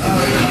kind of.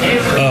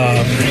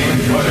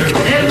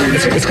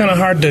 It's kind of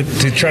hard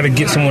to try to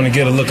get someone to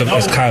get a look at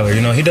as Kyler.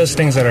 He does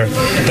things that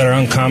are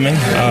uncommon.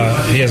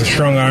 He has a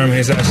strong arm.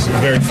 He's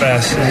very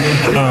fast.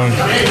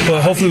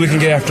 But hopefully we can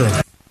get after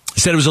him. He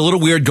said it was a little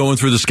weird going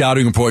through the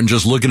scouting report and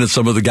just looking at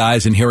some of the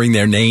guys and hearing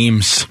their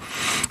names.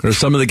 Or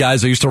some of the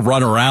guys I used to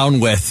run around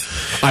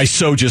with. I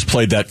just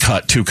played that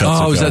cut 2 cuts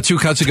ago. Oh, was that 2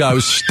 cuts ago? I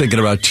was thinking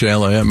about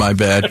Chandler. Yeah, my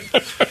bad.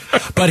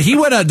 But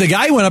the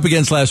guy he went up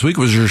against last week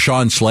was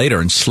Rashawn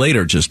Slater, and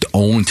Slater just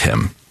owned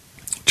him.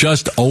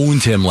 Just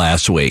owned him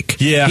last week.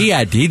 Yeah.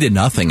 He did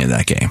nothing in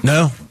that game.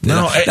 No.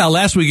 Now,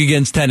 last week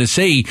against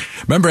Tennessee,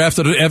 remember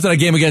after that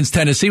game against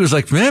Tennessee, was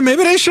like, man,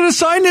 maybe they should have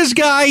signed this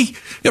guy. He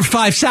had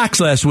 5 sacks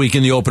last week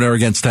in the opener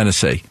against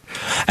Tennessee.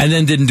 And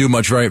then didn't do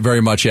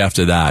very much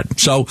after that.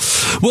 So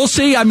we'll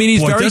see. I mean,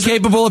 he's very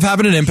capable of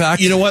having an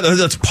impact. You know what?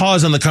 Let's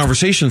pause on the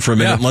conversation for a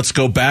minute. And let's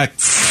go back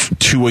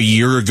to a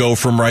year ago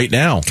from right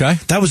now. Okay.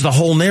 That was the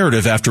whole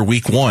narrative after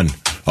week 1.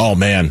 Oh,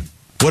 man.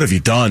 What have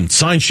you done?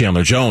 Sign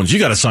Chandler Jones. You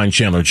got to sign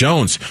Chandler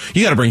Jones.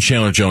 You got to bring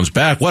Chandler Jones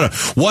back. What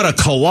a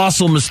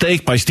colossal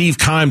mistake by Steve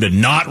Keim to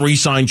not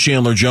re-sign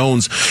Chandler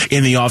Jones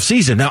in the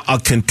offseason. Now, I'll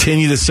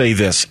continue to say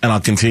this, and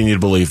I'll continue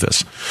to believe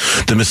this.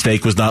 The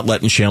mistake was not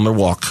letting Chandler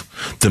walk.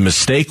 The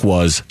mistake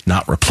was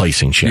not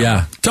replacing Chandler.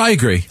 Yeah, I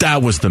agree.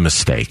 That was the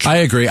mistake. I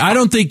agree. I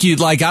don't think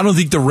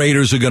the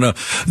Raiders are going to...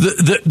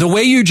 The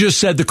way you just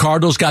said the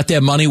Cardinals got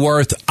their money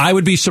worth, I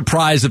would be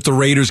surprised if the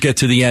Raiders get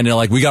to the end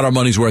and we got our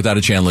money's worth out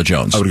of Chandler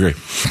Jones. I would agree.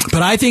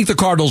 But I think the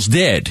Cardinals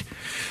did,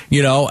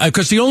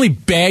 because the only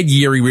bad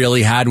year he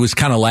really had was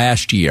kind of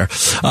last year.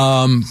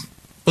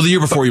 Well, the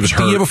year before he was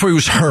hurt. The year before he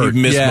was hurt.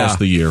 He missed most of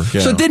the year.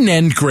 Yeah. So it didn't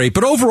end great.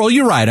 But overall,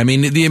 you're right. I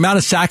mean, the amount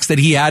of sacks that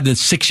he had in the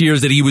 6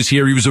 years that he was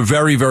here, he was a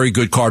very, very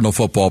good Cardinal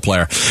football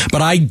player.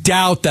 But I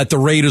doubt that the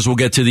Raiders will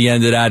get to the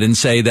end of that and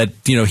say that,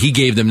 he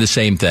gave them the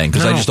same thing.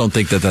 Because I just don't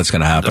think that that's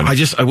going to happen.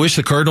 I wish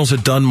the Cardinals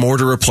had done more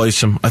to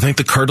replace him. I think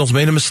the Cardinals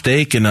made a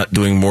mistake in not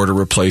doing more to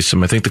replace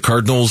him. I think the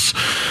Cardinals,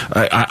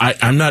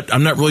 I'm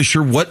not really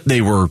sure what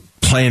they were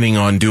planning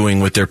on doing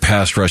with their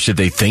pass rush. Did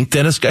they think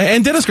Dennis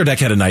Gardeck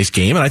had a nice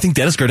game, and I think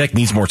Dennis Gardeck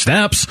needs more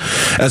snaps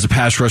as a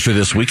pass rusher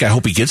this week. I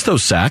hope he gets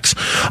those sacks.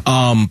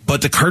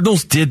 But the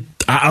Cardinals did,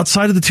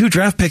 outside of the 2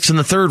 draft picks in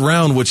the 3rd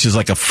round, which is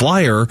like a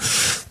flyer,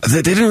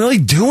 they didn't really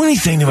do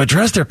anything to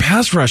address their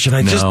pass rush,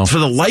 and just, for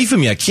the life of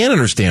me, I can't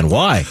understand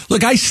why.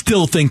 Look, I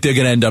still think they're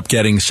going to end up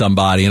getting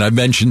somebody, and I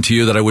mentioned to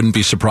you that I wouldn't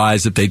be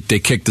surprised if they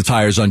kick the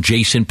tires on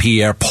Jason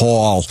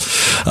Pierre-Paul,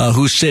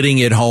 who's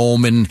sitting at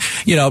home, and,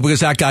 because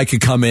that guy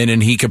could come in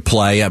and he could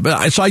play.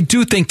 So I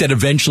do think that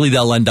eventually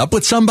they'll end up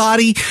with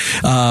somebody,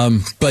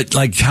 but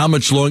how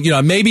much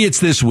longer, maybe it's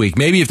this week.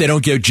 Maybe if they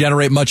don't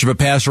generate much of a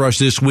pass rush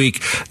this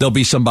week, there'll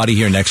be somebody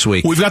here next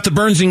week. We've got the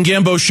Burns and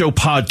Gambo Show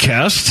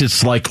podcast.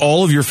 It's like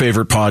all of your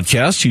favorite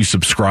podcasts. You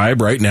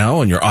subscribe right now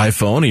on your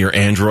iPhone or your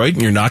Android,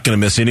 and you're not going to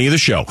miss any of the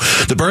show.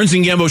 The Burns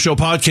and Gambo Show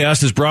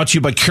podcast is brought to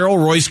you by Carol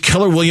Royce,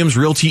 Keller Williams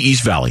Realty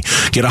East Valley.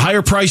 Get a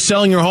higher price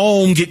selling your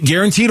home. Get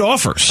guaranteed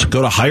offers.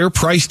 Go to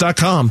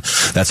higherprice.com.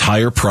 That's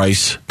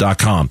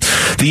higherprice.com.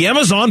 The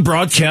Amazon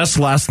broadcast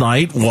last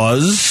night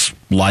was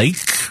like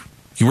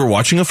you were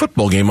watching a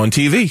football game on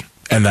TV.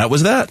 And that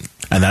was that.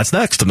 And that's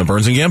next on the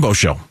Burns and Gambo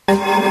Show.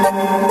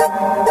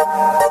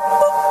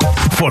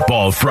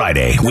 Football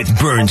Friday with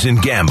Burns and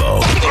Gambo.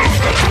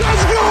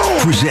 Let's go!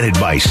 Presented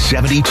by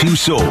 72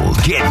 Sold.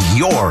 Get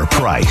your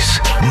price.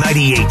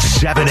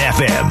 98.7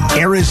 FM,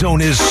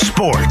 Arizona's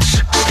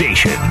sports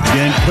station.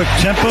 Again, quick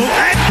tempo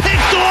and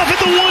picked off at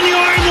the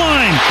 1-yard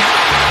line.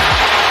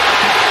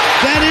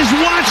 That is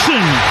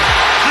Watson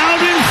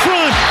out in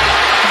front.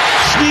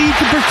 Snead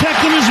to protect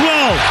him as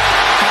well.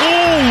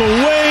 All the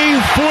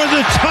way for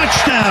the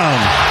touchdown.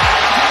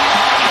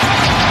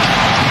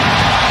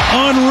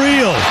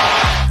 Unreal.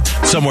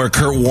 Somewhere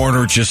Kurt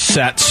Warner just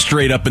sat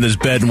straight up in his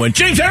bed and went,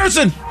 James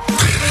Harrison!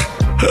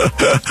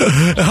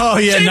 Oh,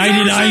 yeah, James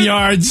 99 Harrison.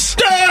 Yards.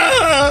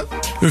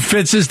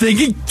 Fitz is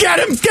thinking, get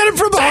him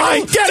from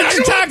behind.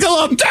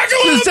 Tackle him.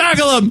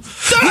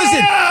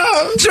 Listen,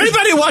 did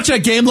anybody watch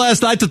that game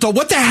last night that thought,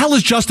 what the hell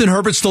is Justin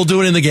Herbert still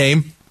doing in the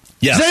game?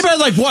 Yes. Is anybody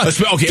like, what?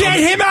 Okay, get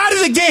him out of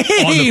the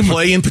game. On the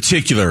play in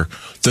particular,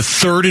 the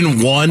 3rd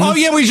and 1. Oh,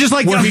 yeah, he's just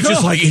like,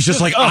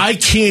 I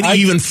can't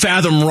even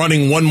fathom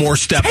running one more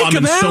step. I'm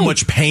in so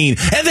much pain.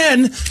 And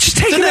then, just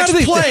take the him next out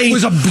of the play. It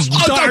was a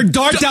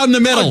dart down the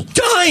middle. A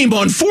dime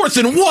on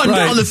 4th and 1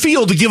 down the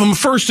field to give him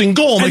 1st and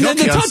goal. And then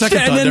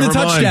the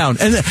touchdown.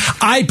 And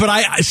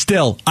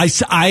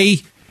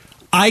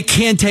I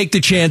can't take the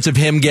chance of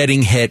him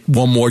getting hit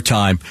one more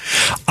time.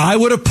 I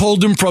would have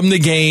pulled him from the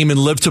game and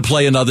lived to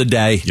play another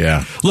day.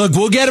 Yeah. Look,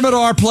 we'll get him at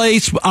our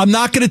place. I'm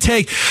not going to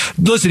take...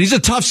 Listen, he's a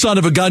tough son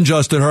of a gun,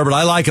 Justin Herbert.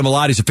 I like him a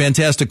lot. He's a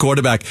fantastic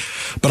quarterback.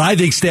 But I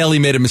think Staley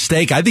made a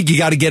mistake. I think you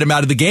got to get him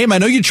out of the game. I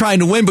know you're trying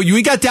to win, but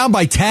you got down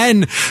by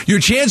 10. Your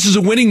chances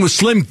of winning was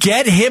slim.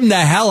 Get him the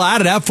hell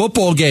out of that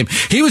football game.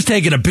 He was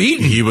taking a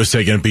beating. He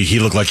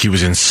looked like he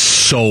was in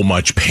so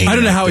much pain. I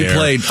don't know how he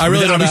played. I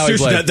really don't know how he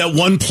played. That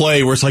one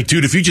play where it's like,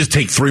 dude, if you just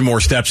take 3 more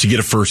steps, you get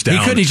a first down.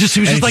 He couldn't. He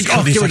was just like,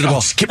 get rid of the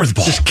ball. Get rid of the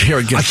ball. Just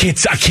carry it.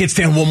 I can't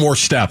stand one more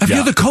step. If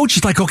you're the coach,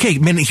 it's like, okay,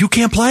 man, you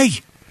can't play.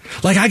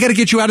 Like, I got to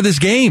get you out of this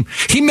game.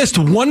 He missed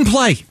one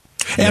play.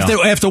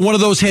 After one of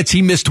those hits,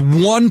 he missed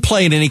one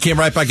play, and then he came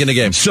right back in the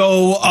game.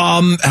 So,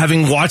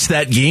 having watched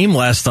that game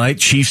last night,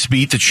 Chiefs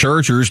beat the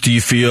Chargers. Do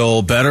you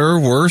feel better,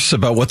 worse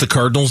about what the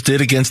Cardinals did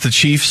against the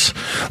Chiefs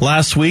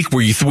last week?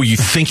 Were you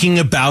thinking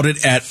about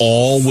it at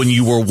all when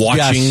you were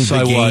watching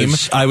the game?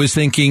 I was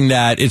thinking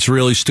that it's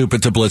really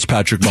stupid to blitz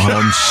Patrick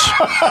Mahomes.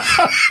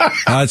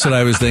 That's what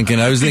I was thinking.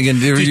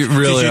 Did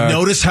you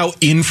notice how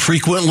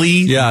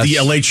infrequently the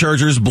LA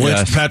Chargers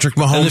blitzed Patrick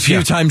Mahomes? And the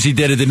few times he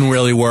did, it didn't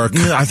really work.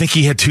 I think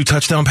he had 2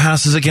 touchdown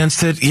passes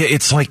against it.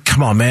 It's like,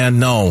 come on, man.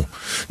 No.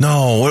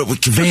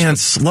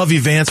 Vance, love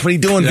you, Vance. What are you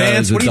doing,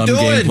 Vance? What are you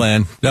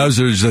doing? That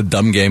was a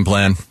dumb game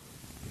plan.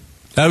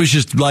 That was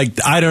just like,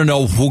 I don't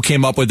know who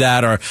came up with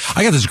that, or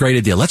I got this great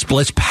idea. Let's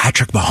blitz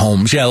Patrick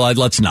Mahomes. Yeah,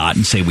 let's not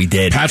and say we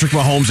did. Patrick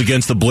Mahomes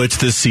against the blitz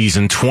this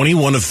season,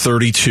 21 of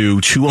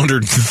 32,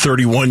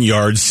 231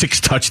 yards,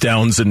 6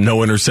 touchdowns, and no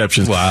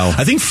interceptions. Wow.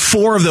 I think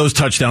 4 of those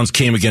touchdowns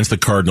came against the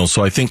Cardinals,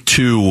 so I think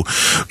 2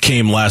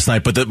 came last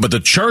night. But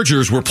the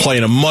Chargers were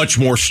playing a much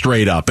more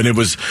straight up, and it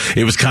was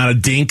kind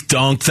of dink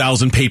dunk,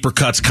 1,000 paper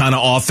cuts kind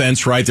of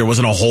offense, right? There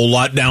wasn't a whole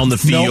lot down the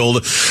field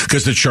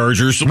because the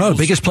Chargers. No, the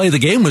biggest play of the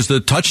game was the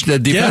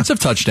defensive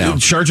touchdown. The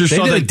Chargers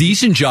did a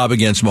decent job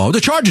against Mahomes.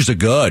 The Chargers are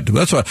good.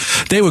 That's what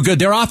they were good.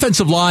 Their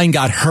offensive line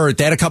got hurt.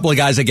 They had a couple of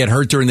guys that get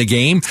hurt during the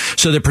game,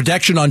 so the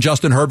protection on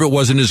Justin Herbert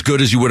wasn't as good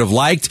as you would have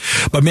liked.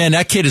 But man,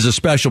 that kid is a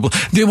special.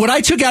 What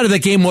I took out of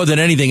that game more than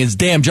anything is,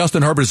 damn,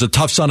 Justin Herbert is a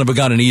tough son of a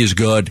gun, and he is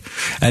good.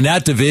 And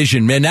that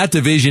division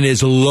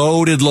is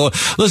loaded.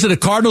 Listen, the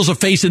Cardinals are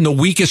facing the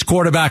weakest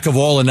quarterback of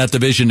all in that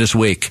division this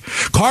week.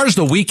 Carr's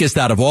the weakest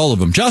out of all of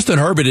them. Justin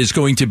Herbert is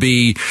going to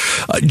be,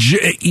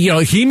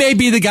 he may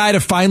be the guy that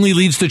finally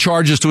leads the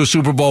Chargers to a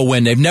Super Bowl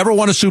win. They've never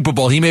won a Super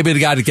Bowl. He may be the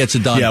guy that gets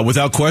it done. Yeah,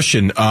 without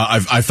question.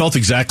 I felt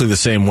exactly the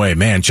same way.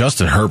 Man,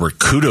 Justin Herbert,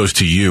 kudos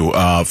to you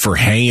for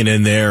hanging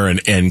in there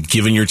and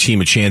giving your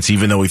team a chance,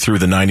 even though he threw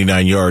the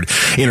 99-yard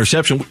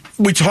interception.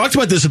 We talked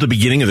about this at the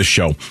beginning of the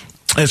show.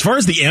 As far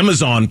as the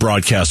Amazon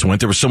broadcast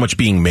went, there was so much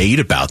being made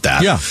about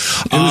that. Yeah,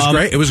 it was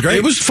great. It was great.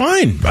 It was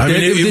fine. I mean,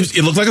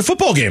 it looked like a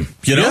football game.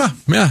 You know?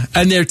 Yeah.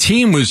 And their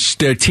team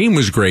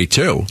was great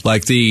too.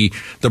 Like the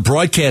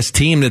broadcast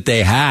team that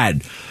they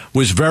had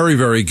was very,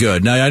 very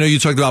good. Now I know you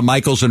talked about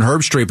Michaels and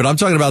Herbstreit, but I'm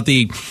talking about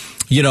the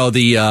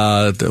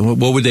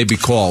what would they be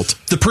called?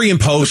 The pre and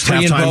post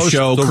halftime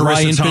show. The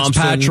Ryan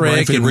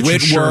Fitzpatrick and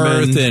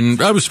Whitworth, and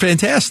that was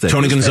fantastic.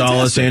 Tony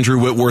Gonzalez, Andrew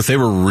Whitworth, they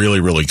were really,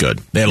 really good.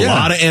 They had a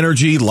lot of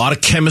energy, a lot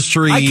of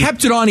chemistry. I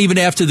kept it on even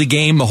after the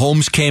game.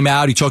 Mahomes came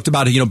out. He talked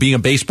about being a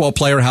baseball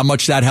player, how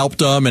much that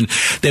helped him, and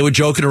they were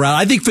joking around.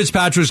 I think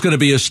Fitzpatrick's going to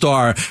be a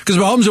star because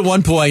Mahomes at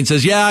one point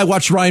says, "Yeah, I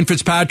watched Ryan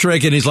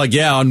Fitzpatrick," and he's like,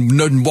 "Yeah,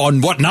 on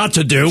what not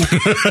to do."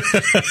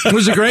 It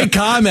was a great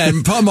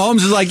comment. Mahomes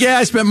is like, "Yeah,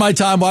 I spent my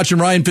time watching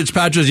Ryan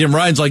Fitzpatrick," and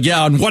Ryan's like,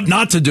 "Yeah, on what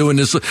not to do in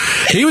this."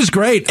 He was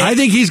great. I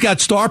think he's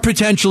got star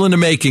potential in the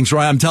makings,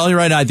 right? I'm telling you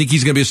right now, I think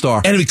he's going to be a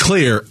star. And to be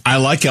clear, I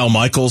like Al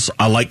Michaels.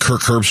 I like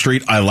Kirk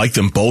Herbstreit. I like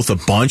them both a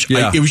bunch.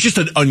 Yeah. It was just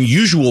an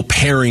unusual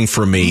pairing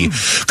for me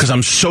because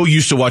I'm so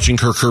used to watching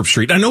Kirk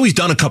Herbstreit. I know he's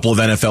done a couple of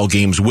NFL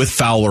games with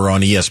Fowler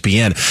on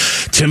ESPN.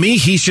 To me,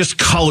 he's just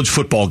college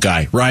football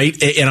guy, right?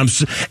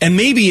 And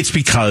maybe it's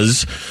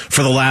because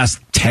for the last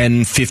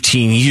 10,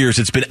 15 years,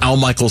 it's been Al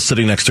Michaels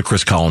sitting next to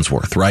Chris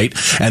Collinsworth, right?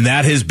 And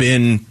that has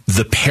been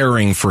the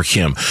pairing for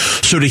him.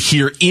 So to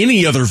hear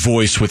any other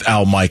voice with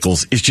Al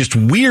Michaels is just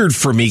weird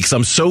for me because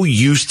I'm so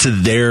used to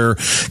their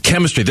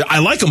chemistry. I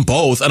like them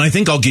both, and I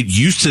think I'll get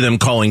used to them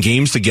calling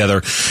games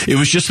together. It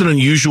was just an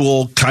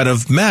unusual kind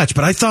of match,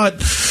 but I thought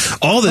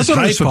all this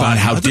hype about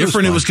how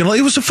different it was going to be.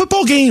 It was a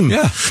football game.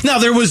 Yeah. Now,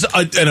 there was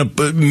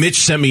Mitch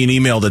sent me an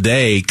email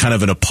today, kind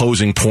of an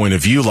opposing point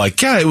of view, like,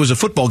 yeah, it was a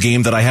football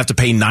game that I have to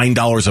pay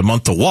 $9 a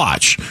month to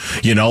watch.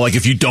 Like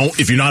if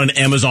you're not an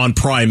Amazon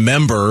Prime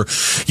member,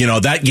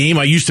 that game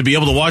I used to be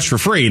able to watch for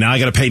free. Now I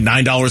got to pay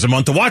 $9 a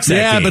month to watch that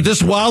game. Yeah, but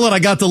this wallet I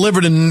got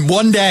delivered in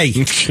one day.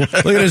 Look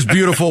at this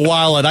beautiful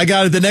wallet. I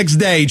got it the next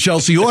day.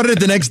 Chelsea ordered it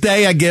the next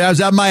day. I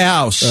was at my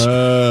house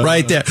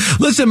right there.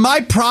 Listen,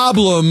 my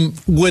problem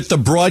with the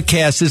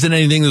broadcast isn't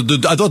anything.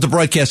 I thought the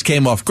broadcast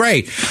came off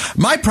great.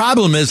 My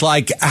problem is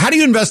how do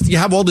you invest? You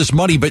have all this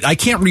money, but I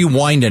can't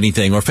rewind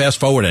anything or fast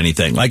forward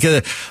anything. Like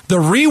the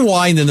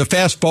rewind and the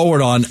fast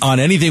forward on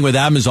anything with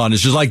Amazon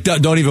is just like,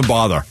 don't even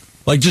bother.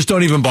 Just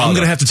don't even bother. I'm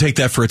going to have to take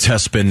that for a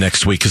test spin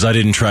next week because I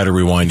didn't try to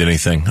rewind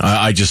anything.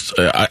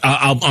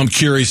 I'm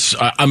curious.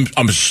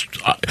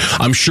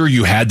 I'm sure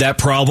you had that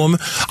problem.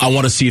 I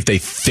want to see if they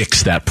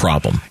fix that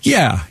problem.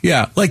 Yeah.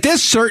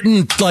 There's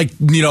certain,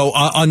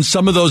 on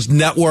some of those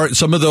networks,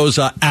 some of those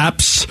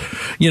apps,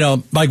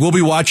 we'll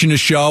be watching a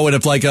show and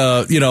if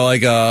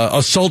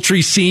a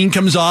sultry scene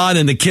comes on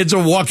and the kids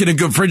are walking in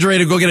the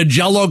refrigerator to go get a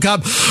Jell-O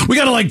cup, we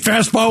got to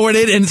fast forward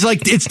it. And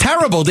it's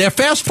terrible. Their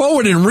fast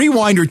forward and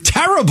rewind are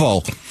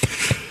terrible.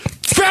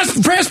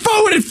 Fast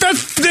forward and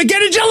they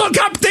get a Jell-O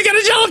cup. They get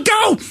a Jell-O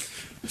go.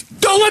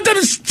 Don't let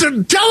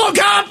them Jell-O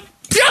cup.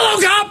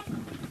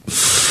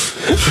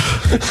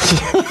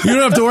 You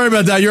don't have to worry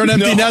about that. You're an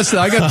empty nester.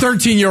 I got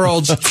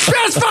 13-year-olds.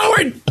 Fast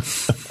forward.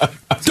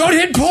 Don't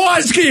hit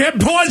pause. Can you hit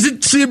pause?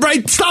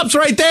 It stops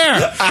right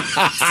there.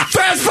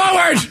 Fast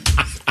forward.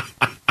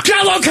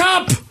 Jell-O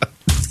cup.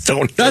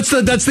 That's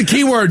the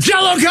key word.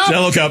 Jell-O cup.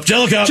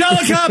 Jell-O cup.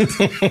 Jell-O cup.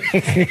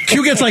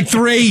 Q gets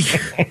 3.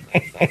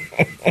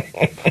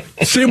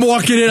 See him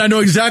walking in. I know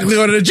exactly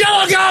what it is.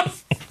 Jell-O cup.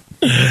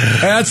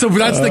 That's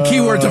the key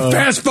word, to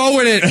fast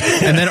forward it.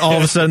 And then all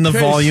of a sudden the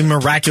volume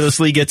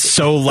miraculously gets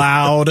so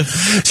loud.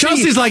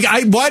 Chelsea's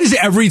why does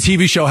every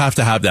TV show have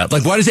to have that?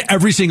 Why does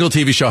every single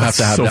TV show have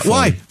to have that? Funny.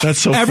 Why? That's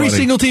so every funny.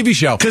 Single TV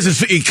show. Because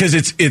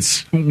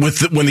it's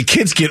when the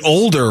kids get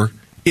older,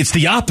 it's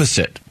the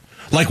opposite.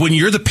 When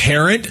you're the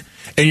parent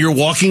and you're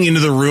walking into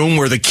the room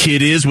where the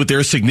kid is with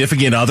their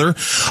significant other,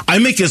 I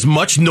make as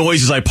much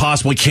noise as I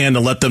possibly can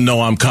to let them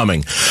know I'm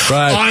coming.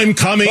 Right. I'm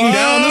coming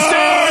down the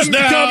stairs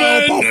now.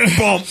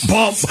 Bump,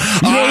 bump,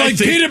 bump.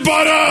 Peanut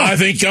butter. I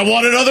think I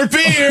want another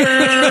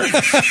beer.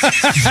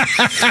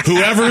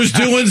 Whoever's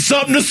doing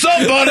something to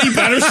somebody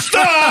better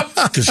stop,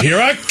 because here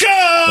I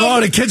come. Oh,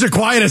 the kids are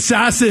quiet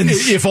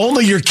assassins. If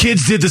only your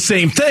kids did the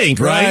same thing,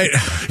 right?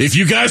 If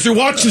you guys are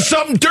watching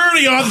something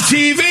dirty on the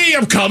TV,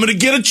 I'm coming to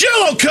get a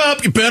Jell-O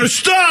cup. You better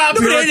stop.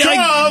 Here I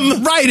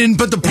come.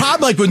 But the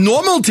problem, with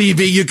normal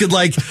TV, you could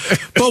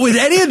but with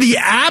any of the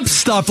app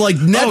stuff like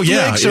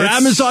Netflix or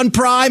Amazon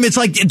Prime, it's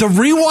the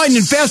rewind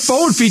and fast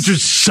forward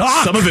features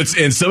suck. Some of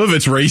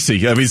it's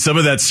racy. I mean, some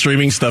of that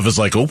streaming stuff is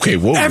okay,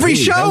 whoa. Every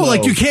show, hello.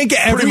 You can't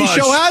get every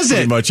show has it.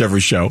 Pretty much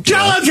every show.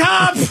 Jell-O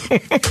cup.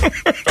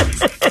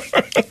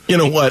 You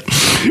know what?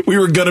 We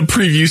were going to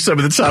preview some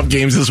of the top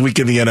games this week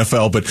in the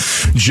NFL, but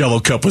Jell-O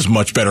cup was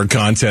much better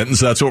content, and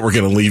so that's what we're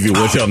going to leave you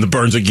with on the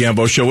Burns and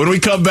Gambo Show. When we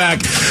come back,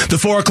 the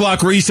 4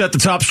 o'clock reset, the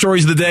top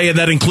stories of the day, and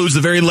that includes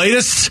the very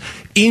latest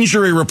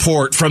injury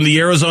report from the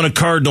Arizona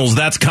Cardinals.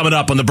 That's coming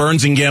up on the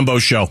Burns and Gambo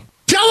Show.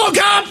 Jell-O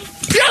cup!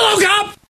 Jell-O cup!